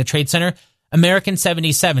 aircraft hitting the Trade Center, American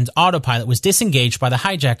 77's autopilot was disengaged by the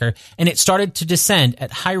hijacker and it started to descend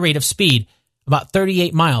at high rate of speed about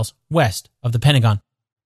 38 miles west of the Pentagon.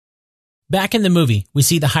 Back in the movie, we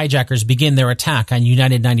see the hijackers begin their attack on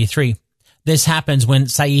United 93. This happens when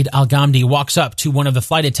Saeed Al-Ghamdi walks up to one of the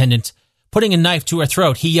flight attendants. Putting a knife to her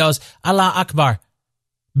throat, he yells, "Allah Akbar."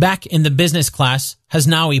 Back in the business class,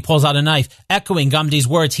 Hasnawi pulls out a knife. Echoing Ghamdi's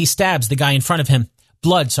words, he stabs the guy in front of him.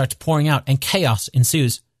 Blood starts pouring out and chaos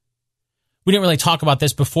ensues. We didn't really talk about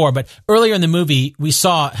this before, but earlier in the movie, we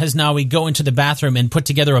saw Hasnawi go into the bathroom and put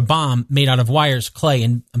together a bomb made out of wires, clay,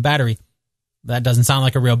 and a battery. That doesn't sound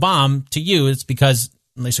like a real bomb to you. It's because,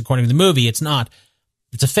 at least according to the movie, it's not.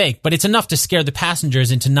 It's a fake, but it's enough to scare the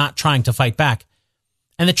passengers into not trying to fight back.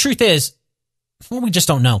 And the truth is, well, we just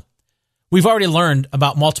don't know. We've already learned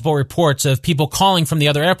about multiple reports of people calling from the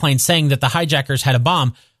other airplane saying that the hijackers had a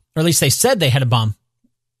bomb, or at least they said they had a bomb.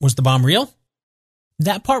 Was the bomb real?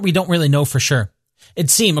 That part we don't really know for sure. It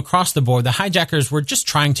seemed across the board the hijackers were just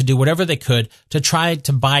trying to do whatever they could to try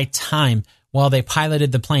to buy time while they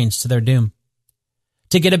piloted the planes to their doom.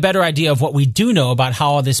 To get a better idea of what we do know about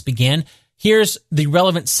how all this began, Here's the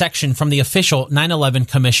relevant section from the official 9/11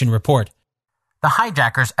 Commission report. The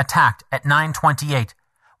hijackers attacked at 9:28.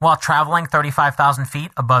 While traveling 35,000 feet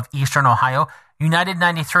above eastern Ohio, United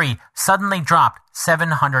 93 suddenly dropped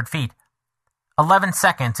 700 feet. 11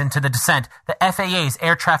 seconds into the descent, the FAA's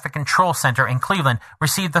Air Traffic Control Center in Cleveland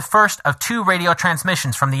received the first of 2 radio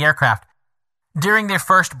transmissions from the aircraft. During their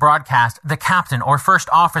first broadcast, the captain or first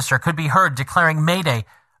officer could be heard declaring Mayday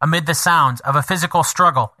amid the sounds of a physical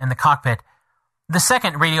struggle in the cockpit. The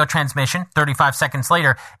second radio transmission, 35 seconds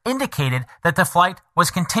later, indicated that the flight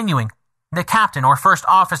was continuing. The captain or first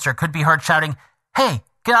officer could be heard shouting, "Hey,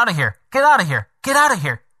 get out of here! Get out of here! Get out of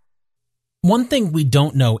here!" One thing we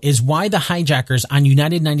don't know is why the hijackers on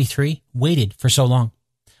United 93 waited for so long.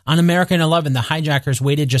 On American 11, the hijackers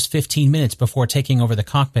waited just 15 minutes before taking over the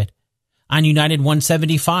cockpit. On United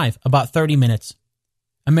 175, about 30 minutes.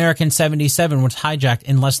 American 77 was hijacked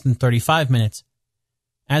in less than 35 minutes.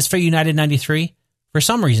 As for United 93, for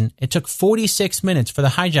some reason, it took 46 minutes for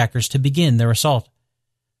the hijackers to begin their assault.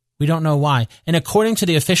 We don't know why, and according to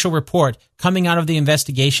the official report coming out of the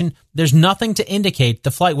investigation, there's nothing to indicate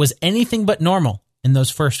the flight was anything but normal in those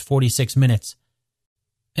first 46 minutes.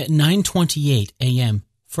 At 9:28 a.m.,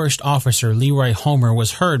 First Officer Leroy Homer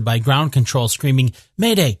was heard by ground control screaming,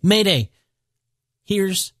 "Mayday! Mayday!"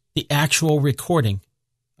 Here's the actual recording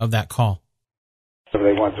of that call.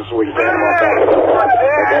 They want to swing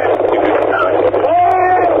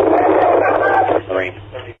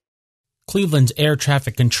Cleveland's air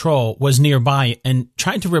traffic control was nearby and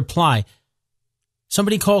tried to reply.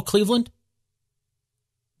 Somebody call Cleveland?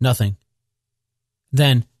 Nothing.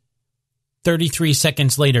 Then, 33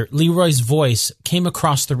 seconds later, Leroy's voice came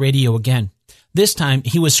across the radio again. This time,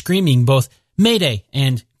 he was screaming both Mayday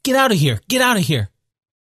and "Get out of here! Get out of here!"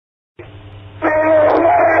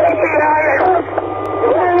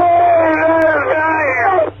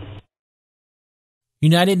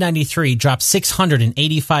 United 93 dropped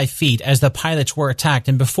 685 feet as the pilots were attacked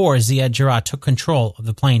and before Ziad Jarrah took control of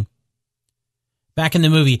the plane. Back in the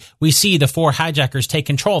movie, we see the 4 hijackers take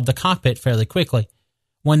control of the cockpit fairly quickly.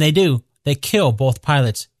 When they do, they kill both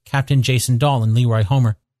pilots, Captain Jason Dahl and Leroy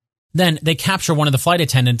Homer. Then they capture one of the flight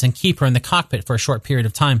attendants and keep her in the cockpit for a short period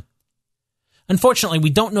of time. Unfortunately, we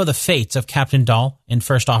don't know the fates of Captain Dahl and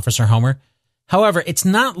First Officer Homer. However, it's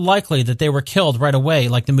not likely that they were killed right away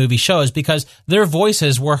like the movie shows because their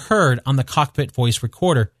voices were heard on the cockpit voice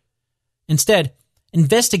recorder. Instead,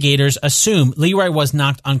 investigators assume Leroy was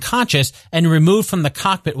knocked unconscious and removed from the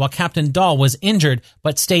cockpit while Captain Dahl was injured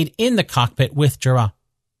but stayed in the cockpit with Jarrah.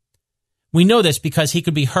 We know this because he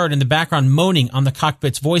could be heard in the background moaning on the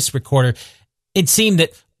cockpit's voice recorder. It seemed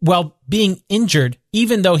that while being injured,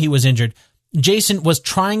 even though he was injured, Jason was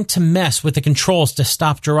trying to mess with the controls to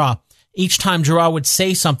stop Jarrah. Each time Jarrah would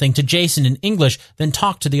say something to Jason in English, then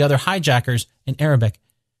talk to the other hijackers in Arabic.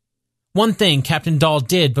 One thing Captain Dahl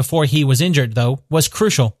did before he was injured, though, was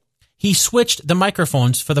crucial. He switched the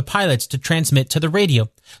microphones for the pilots to transmit to the radio.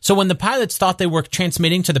 So when the pilots thought they were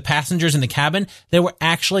transmitting to the passengers in the cabin, they were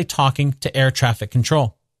actually talking to air traffic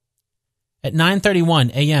control. At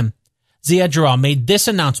 9:31 a.m., Ziad Jarrah made this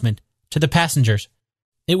announcement to the passengers.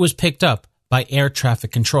 It was picked up by air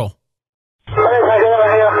traffic control.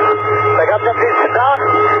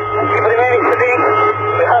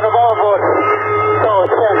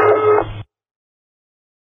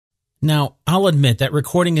 Now, I'll admit that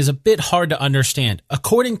recording is a bit hard to understand.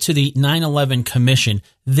 According to the 9/11 Commission,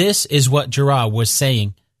 this is what Jarrah was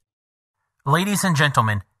saying. "Ladies and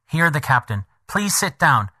gentlemen, hear the captain. Please sit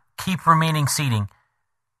down. Keep remaining seating.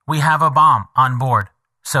 We have a bomb on board,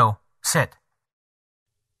 so sit."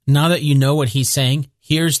 Now that you know what he's saying,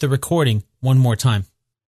 here's the recording one more time.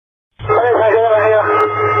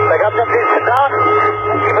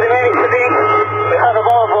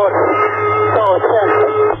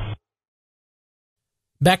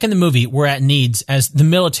 Back in the movie, we're at Needs as the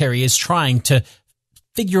military is trying to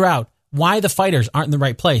figure out why the fighters aren't in the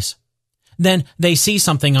right place. Then they see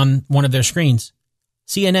something on one of their screens.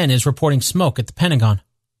 CNN is reporting smoke at the Pentagon.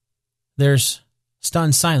 There's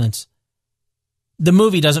stunned silence. The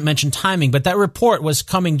movie doesn't mention timing, but that report was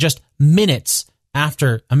coming just minutes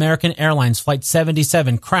after American Airlines Flight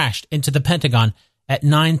 77 crashed into the Pentagon at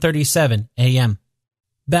 9:37 a.m.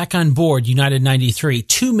 Back on board United 93,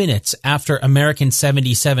 2 minutes after American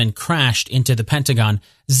 77 crashed into the Pentagon,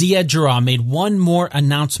 Ziad Jarrah made one more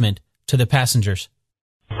announcement to the passengers.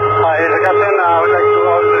 Hi, this is the captain. I would like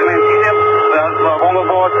to remain seated. We are bomb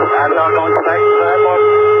aboard and are going to take the airport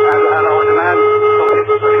and our demand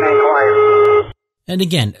to remain quiet. And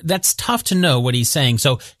again, that's tough to know what he's saying,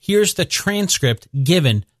 so here's the transcript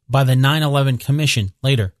given by the 9/11 Commission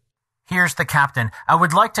later. Here's the captain. I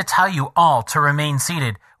would like to tell you all to remain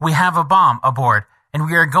seated. We have a bomb aboard, and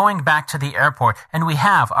we are going back to the airport, and we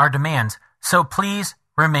have our demands. So please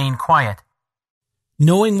remain quiet.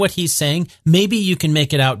 Knowing what he's saying, maybe you can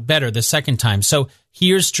make it out better the second time. So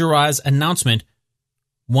here's Gerard's announcement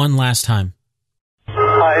one last time. Hi,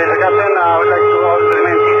 the captain. I would like to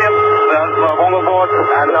remain seated. We have a bomb aboard,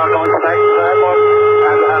 and are going back to the airport,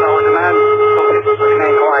 and our demand, so please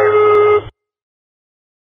remain quiet.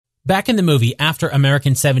 Back in the movie, after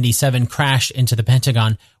American 77 crashed into the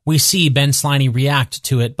Pentagon, we see Ben Sliney react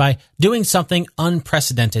to it by doing something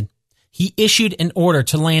unprecedented. He issued an order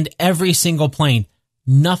to land every single plane,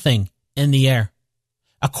 nothing in the air.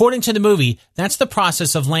 According to the movie, that's the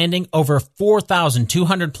process of landing over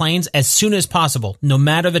 4,200 planes as soon as possible, no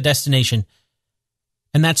matter the destination.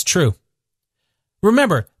 And that's true.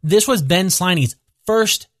 Remember, this was Ben Sliney's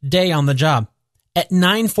first day on the job. At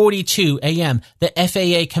 9:42 a.m., the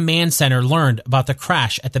FAA Command Center learned about the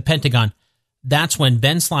crash at the Pentagon. That's when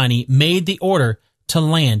Ben Sliney made the order to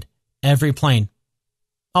land every plane.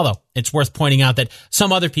 Although, it's worth pointing out that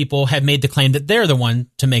some other people have made the claim that they're the one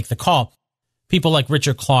to make the call. People like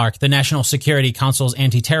Richard Clarke, the National Security Council's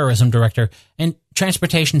anti-terrorism director, and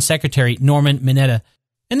Transportation Secretary Norman Mineta.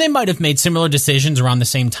 And they might have made similar decisions around the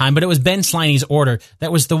same time, but it was Ben Sliney's order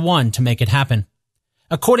that was the one to make it happen.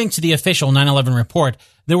 According to the official 9/11 report,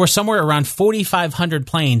 there were somewhere around 4,500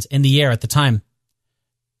 planes in the air at the time.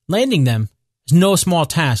 Landing them is no small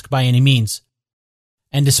task by any means.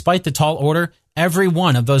 And despite the tall order, every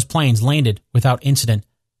one of those planes landed without incident.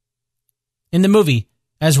 In the movie,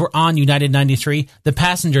 as we're on United 93, the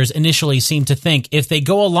passengers initially seem to think if they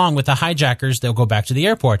go along with the hijackers, they'll go back to the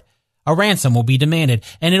airport. A ransom will be demanded,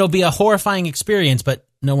 and it'll be a horrifying experience, but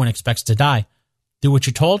no one expects to die. Do what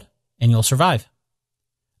you're told, and you'll survive.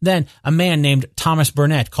 Then, a man named Thomas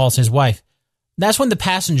Burnett calls his wife. That's when the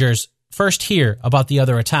passengers first hear about the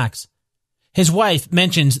other attacks. His wife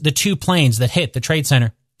mentions the 2 planes that hit the Trade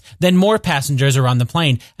Center. Then more passengers are on the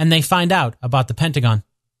plane, and they find out about the Pentagon.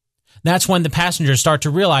 That's when the passengers start to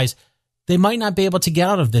realize they might not be able to get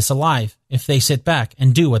out of this alive if they sit back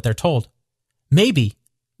and do what they're told. Maybe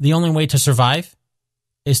the only way to survive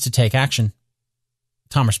is to take action.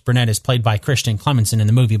 Thomas Burnett is played by Christian Clemenson in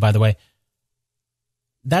the movie, by the way.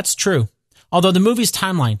 That's true, although the movie's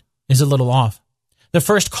timeline is a little off. The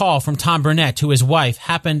first call from Tom Burnett to his wife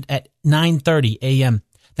happened at 9:30 a.m.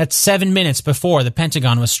 That's 7 minutes before the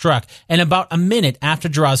Pentagon was struck, and about a minute after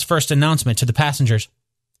Gerard's first announcement to the passengers.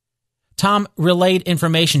 Tom relayed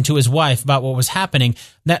information to his wife about what was happening,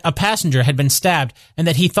 that a passenger had been stabbed, and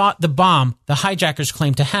that he thought the bomb the hijackers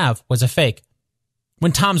claimed to have was a fake.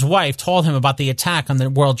 When Tom's wife told him about the attack on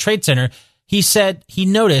the World Trade Center, he said he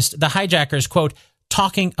noticed the hijackers, quote,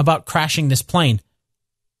 talking about crashing this plane.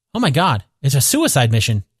 Oh my God, it's a suicide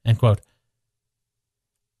mission, end quote.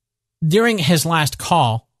 During his last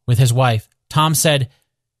call with his wife, Tom said,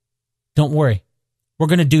 "Don't worry, we're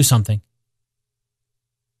going to do something."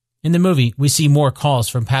 In the movie, we see more calls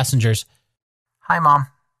from passengers. "Hi, Mom.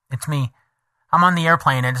 It's me. I'm on the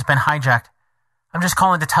airplane and it's been hijacked. I'm just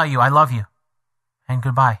calling to tell you I love you. And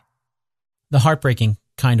goodbye." The heartbreaking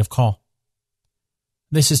kind of call.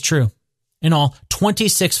 This is true. In all,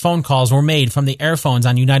 26 phone calls were made from the airphones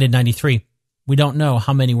on United 93. We don't know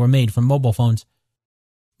how many were made from mobile phones.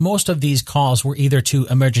 Most of these calls were either to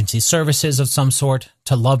emergency services of some sort,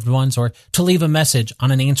 to loved ones, or to leave a message on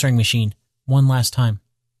an answering machine one last time.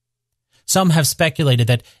 Some have speculated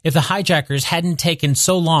that if the hijackers hadn't taken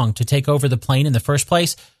so long to take over the plane in the first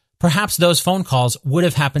place, perhaps those phone calls would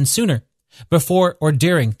have happened sooner, before or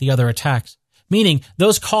during the other attacks, meaning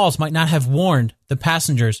those calls might not have warned the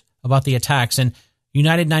passengers about the attacks, and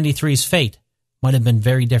United 93's fate might have been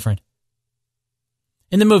very different.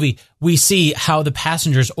 In the movie, we see how the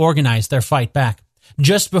passengers organized their fight back.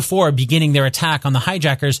 Just before beginning their attack on the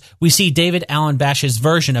hijackers, we see David Allen Bash's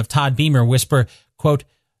version of Todd Beamer whisper, quote,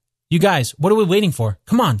 "You guys, what are we waiting for?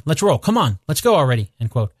 Come on, let's roll. Come on, let's go already,"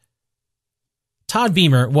 end quote. Todd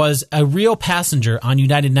Beamer was a real passenger on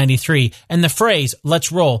United 93, and the phrase,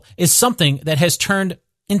 "let's roll," is something that has turned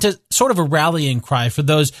into sort of a rallying cry for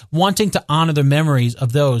those wanting to honor the memories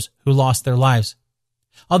of those who lost their lives.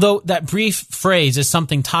 Although that brief phrase is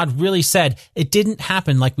something Todd really said, it didn't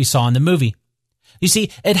happen like we saw in the movie. You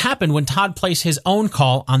see, it happened when Todd placed his own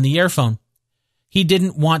call on the earphone. He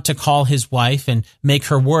didn't want to call his wife and make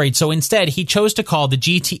her worried, so instead he chose to call the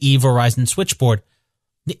GTE Verizon switchboard.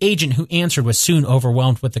 The agent who answered was soon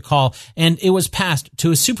overwhelmed with the call, and it was passed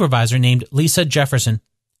to a supervisor named Lisa Jefferson.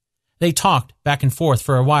 They talked back and forth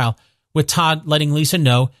for a while, with Todd letting Lisa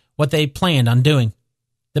know what they planned on doing.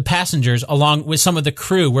 The passengers, along with some of the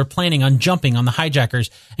crew, were planning on jumping on the hijackers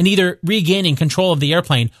and either regaining control of the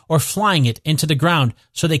airplane or flying it into the ground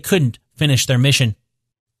so they couldn't finish their mission.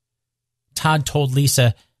 Todd told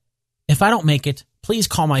Lisa, "If I don't make it, please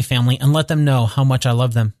call my family and let them know how much I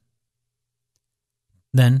love them."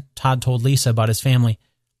 Then Todd told Lisa about his family.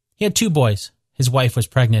 He had 2 boys. His wife was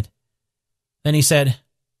pregnant. Then he said,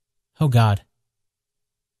 "Oh God."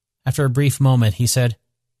 After a brief moment, he said,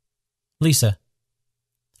 "Lisa."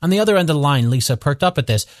 On the other end of the line, Lisa perked up at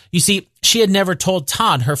this. You see, she had never told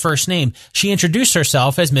Todd her first name. She introduced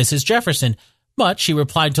herself as Mrs. Jefferson, but she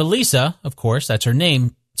replied to Lisa, of course, that's her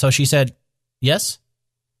name, so she said, "Yes?"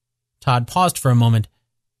 Todd paused for a moment.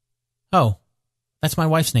 "Oh, that's my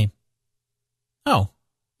wife's name." "Oh,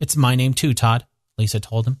 it's my name too, Todd," Lisa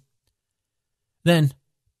told him. Then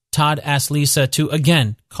Todd asked Lisa to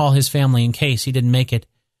again call his family in case he didn't make it.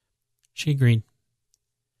 She agreed.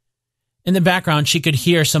 In the background, she could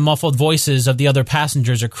hear some muffled voices of the other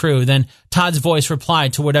passengers or crew. Then Todd's voice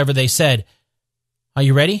replied to whatever they said. "Are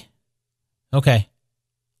you ready? Okay,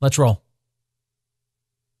 let's roll."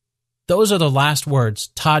 Those are the last words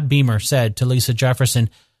Todd Beamer said to Lisa Jefferson.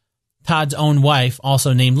 Todd's own wife,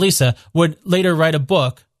 also named Lisa, would later write a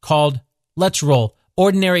book called Let's Roll,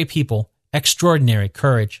 Ordinary People, Extraordinary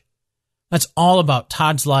Courage. That's all about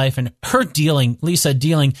Todd's life and Lisa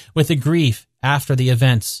dealing with the grief after the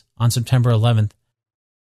events on September 11th.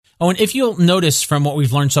 Oh, and if you'll notice from what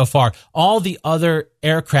we've learned so far, all the other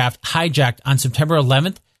aircraft hijacked on September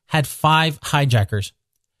 11th had 5 hijackers.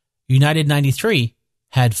 United 93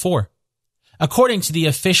 had 4. According to the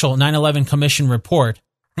official 9/11 Commission report,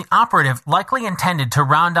 the operative likely intended to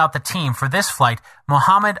round out the team for this flight,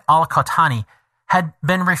 Mohammed Al-Qahtani, had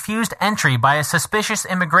been refused entry by a suspicious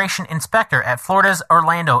immigration inspector at Florida's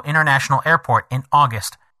Orlando International Airport in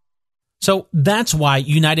August. So that's why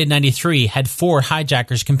United 93 had 4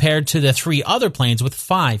 hijackers compared to the 3 other planes with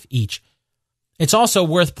 5 each. It's also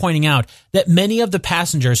worth pointing out that many of the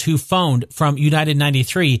passengers who phoned from United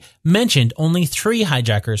 93 mentioned only 3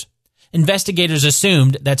 hijackers. Investigators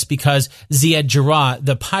assumed that's because Ziad Jarrah,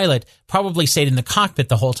 the pilot, probably stayed in the cockpit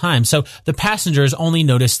the whole time, so the passengers only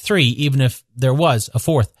noticed 3, even if there was a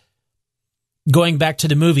 4th. Going back to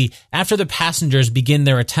the movie, after the passengers begin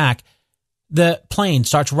their attack, the plane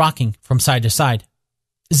starts rocking from side to side.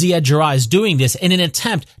 Ziad Jarrah is doing this in an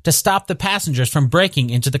attempt to stop the passengers from breaking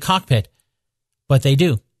into the cockpit. But they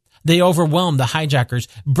do. They overwhelm the hijackers,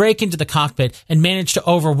 break into the cockpit, and manage to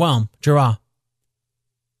overwhelm Jarrah.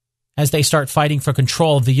 As they start fighting for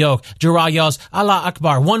control of the yoke, Jarrah yells, "Allah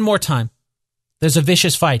Akbar," one more time. There's a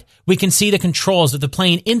vicious fight. We can see the controls of the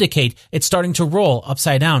plane indicate it's starting to roll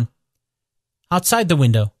upside down. Outside the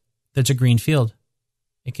window, there's a green field.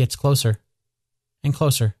 It gets closer and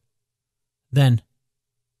closer. Then,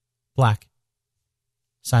 black.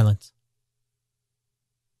 Silence.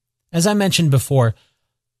 As I mentioned before,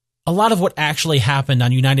 a lot of what actually happened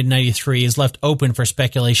on United 93 is left open for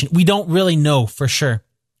speculation. We don't really know for sure.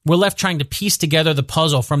 We're left trying to piece together the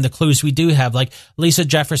puzzle from the clues we do have, like Lisa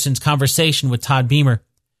Jefferson's conversation with Todd Beamer.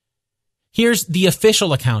 Here's the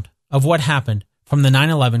official account of what happened from the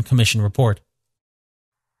 9/11 Commission report.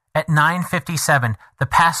 At 9:57, the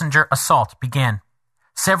passenger assault began.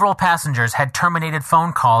 Several passengers had terminated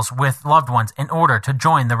phone calls with loved ones in order to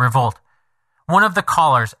join the revolt. One of the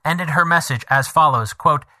callers ended her message as follows,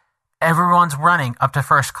 quote, "Everyone's running up to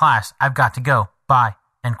first class. I've got to go. Bye,"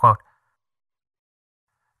 end quote.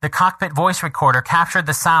 The cockpit voice recorder captured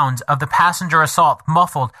the sounds of the passenger assault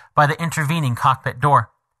muffled by the intervening cockpit door.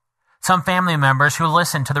 Some family members who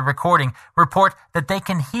listened to the recording report that they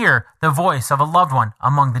can hear the voice of a loved one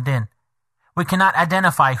among the din. We cannot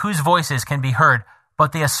identify whose voices can be heard,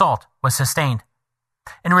 but the assault was sustained.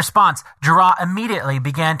 In response, Jarrah immediately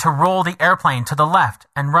began to roll the airplane to the left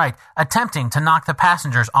and right, attempting to knock the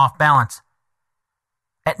passengers off balance.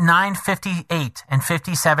 At 9:58 and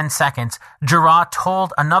 57 seconds, Jarrah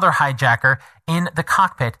told another hijacker in the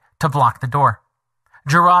cockpit to block the door.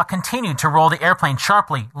 Jarrah continued to roll the airplane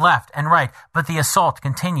sharply left and right, but the assault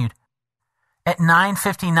continued. At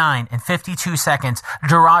 9:59 and 52 seconds,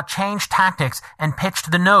 Jarrah changed tactics and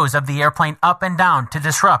pitched the nose of the airplane up and down to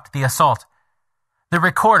disrupt the assault. The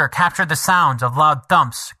recorder captured the sounds of loud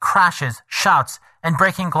thumps, crashes, shouts, and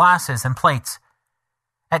breaking glasses and plates.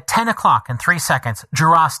 At 10 o'clock and 3 seconds,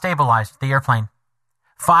 Jarrah stabilized the airplane.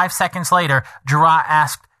 5 seconds later, Jarrah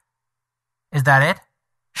asked, "Is that it?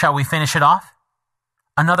 Shall we finish it off?"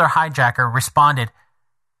 Another hijacker responded,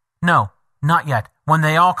 "No, not yet. When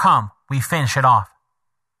they all come, we finish it off."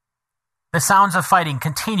 The sounds of fighting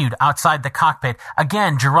continued outside the cockpit.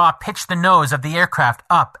 Again, Jarrah pitched the nose of the aircraft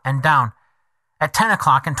up and down. At 10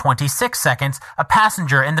 o'clock and 26 seconds, a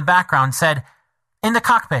passenger in the background said, "In the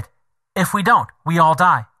cockpit, if we don't, we all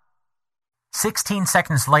die." 16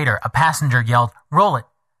 seconds later, a passenger yelled, "Roll it."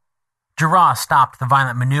 Giroir stopped the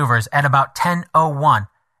violent maneuvers at about 10:01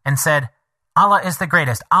 and said, "Allah is the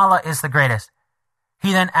greatest, Allah is the greatest."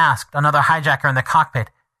 He then asked another hijacker in the cockpit,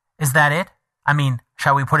 "Is that it? I mean,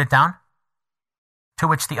 shall we put it down?" To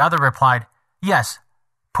which the other replied, "Yes,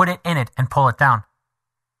 put it in it and pull it down."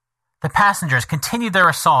 The passengers continued their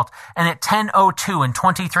assault, and at 10:02 and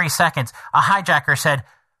 23 seconds, a hijacker said,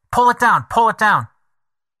 "Pull it down, pull it down."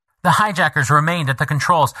 The hijackers remained at the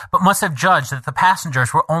controls, but must have judged that the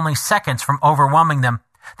passengers were only seconds from overwhelming them.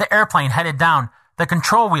 The airplane headed down. The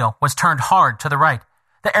control wheel was turned hard to the right.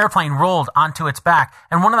 The airplane rolled onto its back,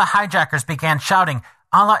 and one of the hijackers began shouting,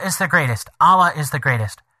 "Allah is the greatest, Allah is the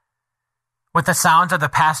greatest." With the sounds of the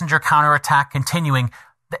passenger counterattack continuing,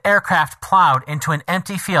 the aircraft plowed into an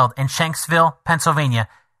empty field in Shanksville, Pennsylvania,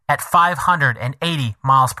 at 580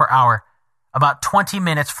 miles per hour, about 20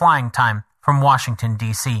 minutes flying time from Washington,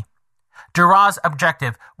 D.C. Giroir's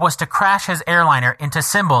objective was to crash his airliner into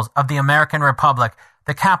symbols of the American Republic,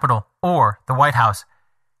 the Capitol, or the White House.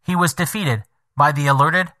 He was defeated by the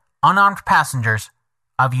alerted, unarmed passengers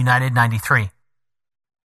of United 93.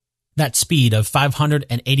 That speed of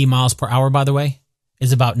 580 miles per hour, by the way,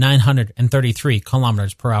 is about 933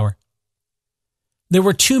 kilometers per hour. There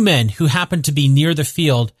were two men who happened to be near the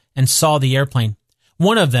field and saw the airplane.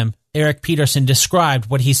 One of them, Eric Peterson, described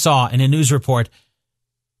what he saw in a news report.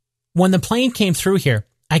 "When the plane came through here,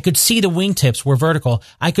 I could see the wingtips were vertical.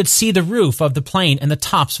 I could see the roof of the plane and the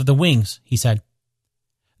tops of the wings," he said.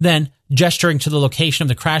 Then, gesturing to the location of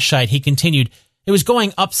the crash site, he continued, "It was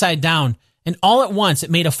going upside down, and all at once it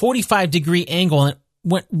made a 45-degree angle and it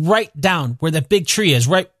went right down where the big tree is,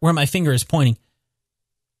 right where my finger is pointing."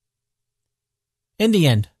 In the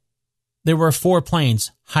end, there were 4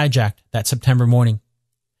 planes hijacked that September morning.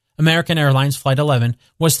 American Airlines Flight 11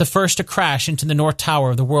 was the first to crash into the North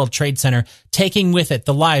Tower of the World Trade Center, taking with it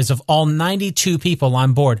the lives of all 92 people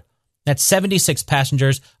on board. That's 76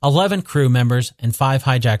 passengers, 11 crew members, and 5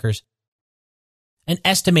 hijackers. An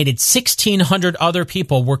estimated 1,600 other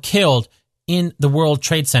people were killed in the World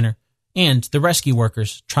Trade Center and the rescue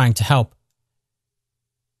workers trying to help.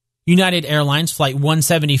 United Airlines Flight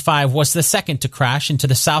 175 was the second to crash into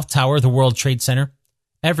the South Tower of the World Trade Center.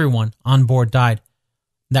 Everyone on board died.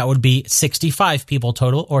 That would be 65 people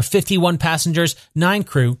total, or 51 passengers, 9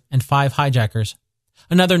 crew, and 5 hijackers.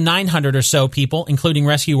 Another 900 or so people, including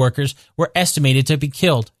rescue workers, were estimated to be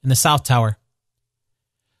killed in the South Tower.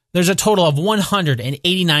 There's a total of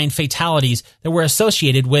 189 fatalities that were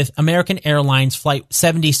associated with American Airlines Flight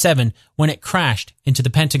 77 when it crashed into the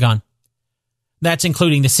Pentagon. That's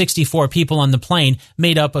including the 64 people on the plane,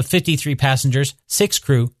 made up of 53 passengers, 6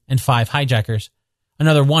 crew, and 5 hijackers.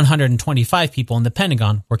 Another 125 people in the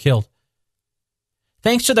Pentagon were killed.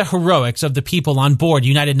 Thanks to the heroics of the people on board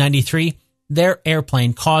United 93, their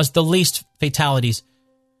airplane caused the least fatalities.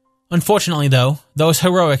 Unfortunately, though, those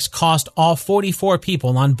heroics cost all 44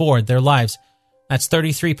 people on board their lives. That's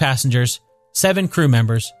 33 passengers, 7 crew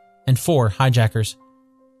members, and 4 hijackers.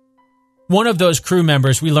 One of those crew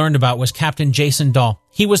members we learned about was Captain Jason Dahl.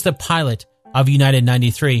 He was the pilot of United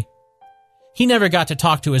 93. He never got to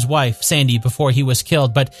talk to his wife, Sandy, before he was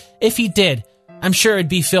killed, but if he did, I'm sure it'd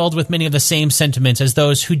be filled with many of the same sentiments as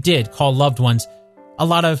those who did call loved ones. A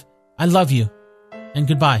lot of, "I love you," and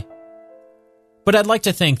 "goodbye." But I'd like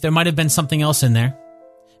to think there might have been something else in there.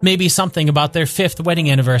 Maybe something about their 5th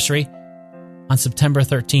wedding anniversary on September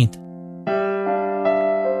 13th.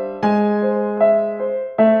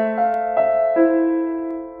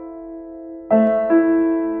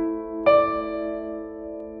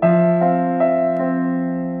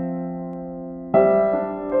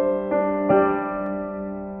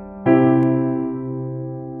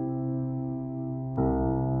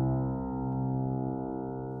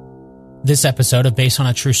 This episode of Based on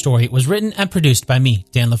a True Story was written and produced by me,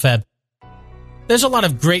 Dan Lefebvre. There's a lot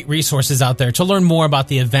of great resources out there to learn more about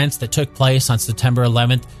the events that took place on September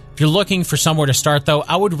 11th. If you're looking for somewhere to start, though,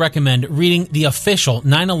 I would recommend reading the official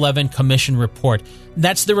 9/11 Commission report.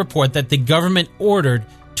 That's the report that the government ordered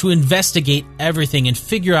to investigate everything and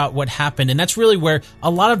figure out what happened. And that's really where a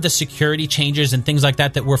lot of the security changes and things like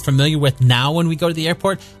that we're familiar with now when we go to the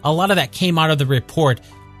airport, a lot of that came out of the report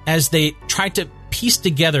as they tried to piece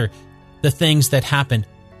together the things that happened.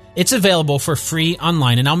 It's available for free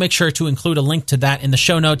online, and I'll make sure to include a link to that in the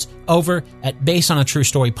show notes over at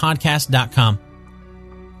basedonatruestorypodcast.com.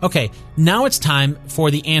 Okay, now it's time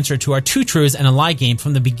for the answer to our 2 truths and a lie game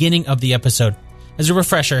from the beginning of the episode. As a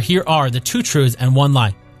refresher, here are the 2 truths and 1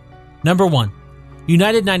 lie. Number 1,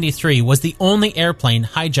 United 93 was the only airplane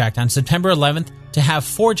hijacked on September 11th to have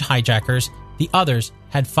 4 hijackers. The others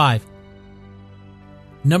had 5.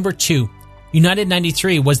 Number 2. United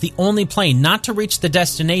 93 was the only plane not to reach the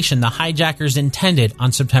destination the hijackers intended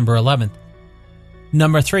on September 11th.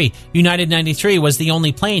 Number 3. United 93 was the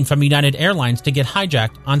only plane from United Airlines to get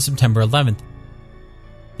hijacked on September 11th.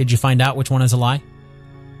 Did you find out which one is a lie?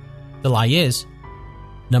 The lie is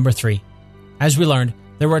number 3. As we learned,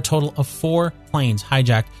 there were a total of 4 planes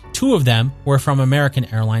hijacked. 2 of them were from American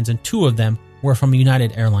Airlines and 2 of them were from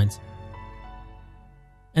United Airlines.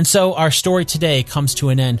 And so our story today comes to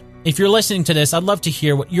an end. If you're listening to this, I'd love to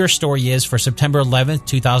hear what your story is for September 11th,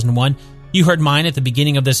 2001. You heard mine at the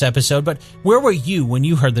beginning of this episode, but where were you when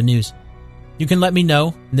you heard the news? You can let me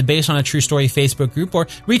know in the Based on a True Story Facebook group or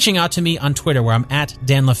reaching out to me on Twitter where I'm at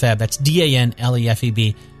Dan Lefebvre. That's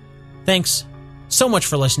DanLefeb. Thanks so much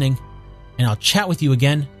for listening, and I'll chat with you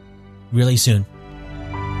again really soon.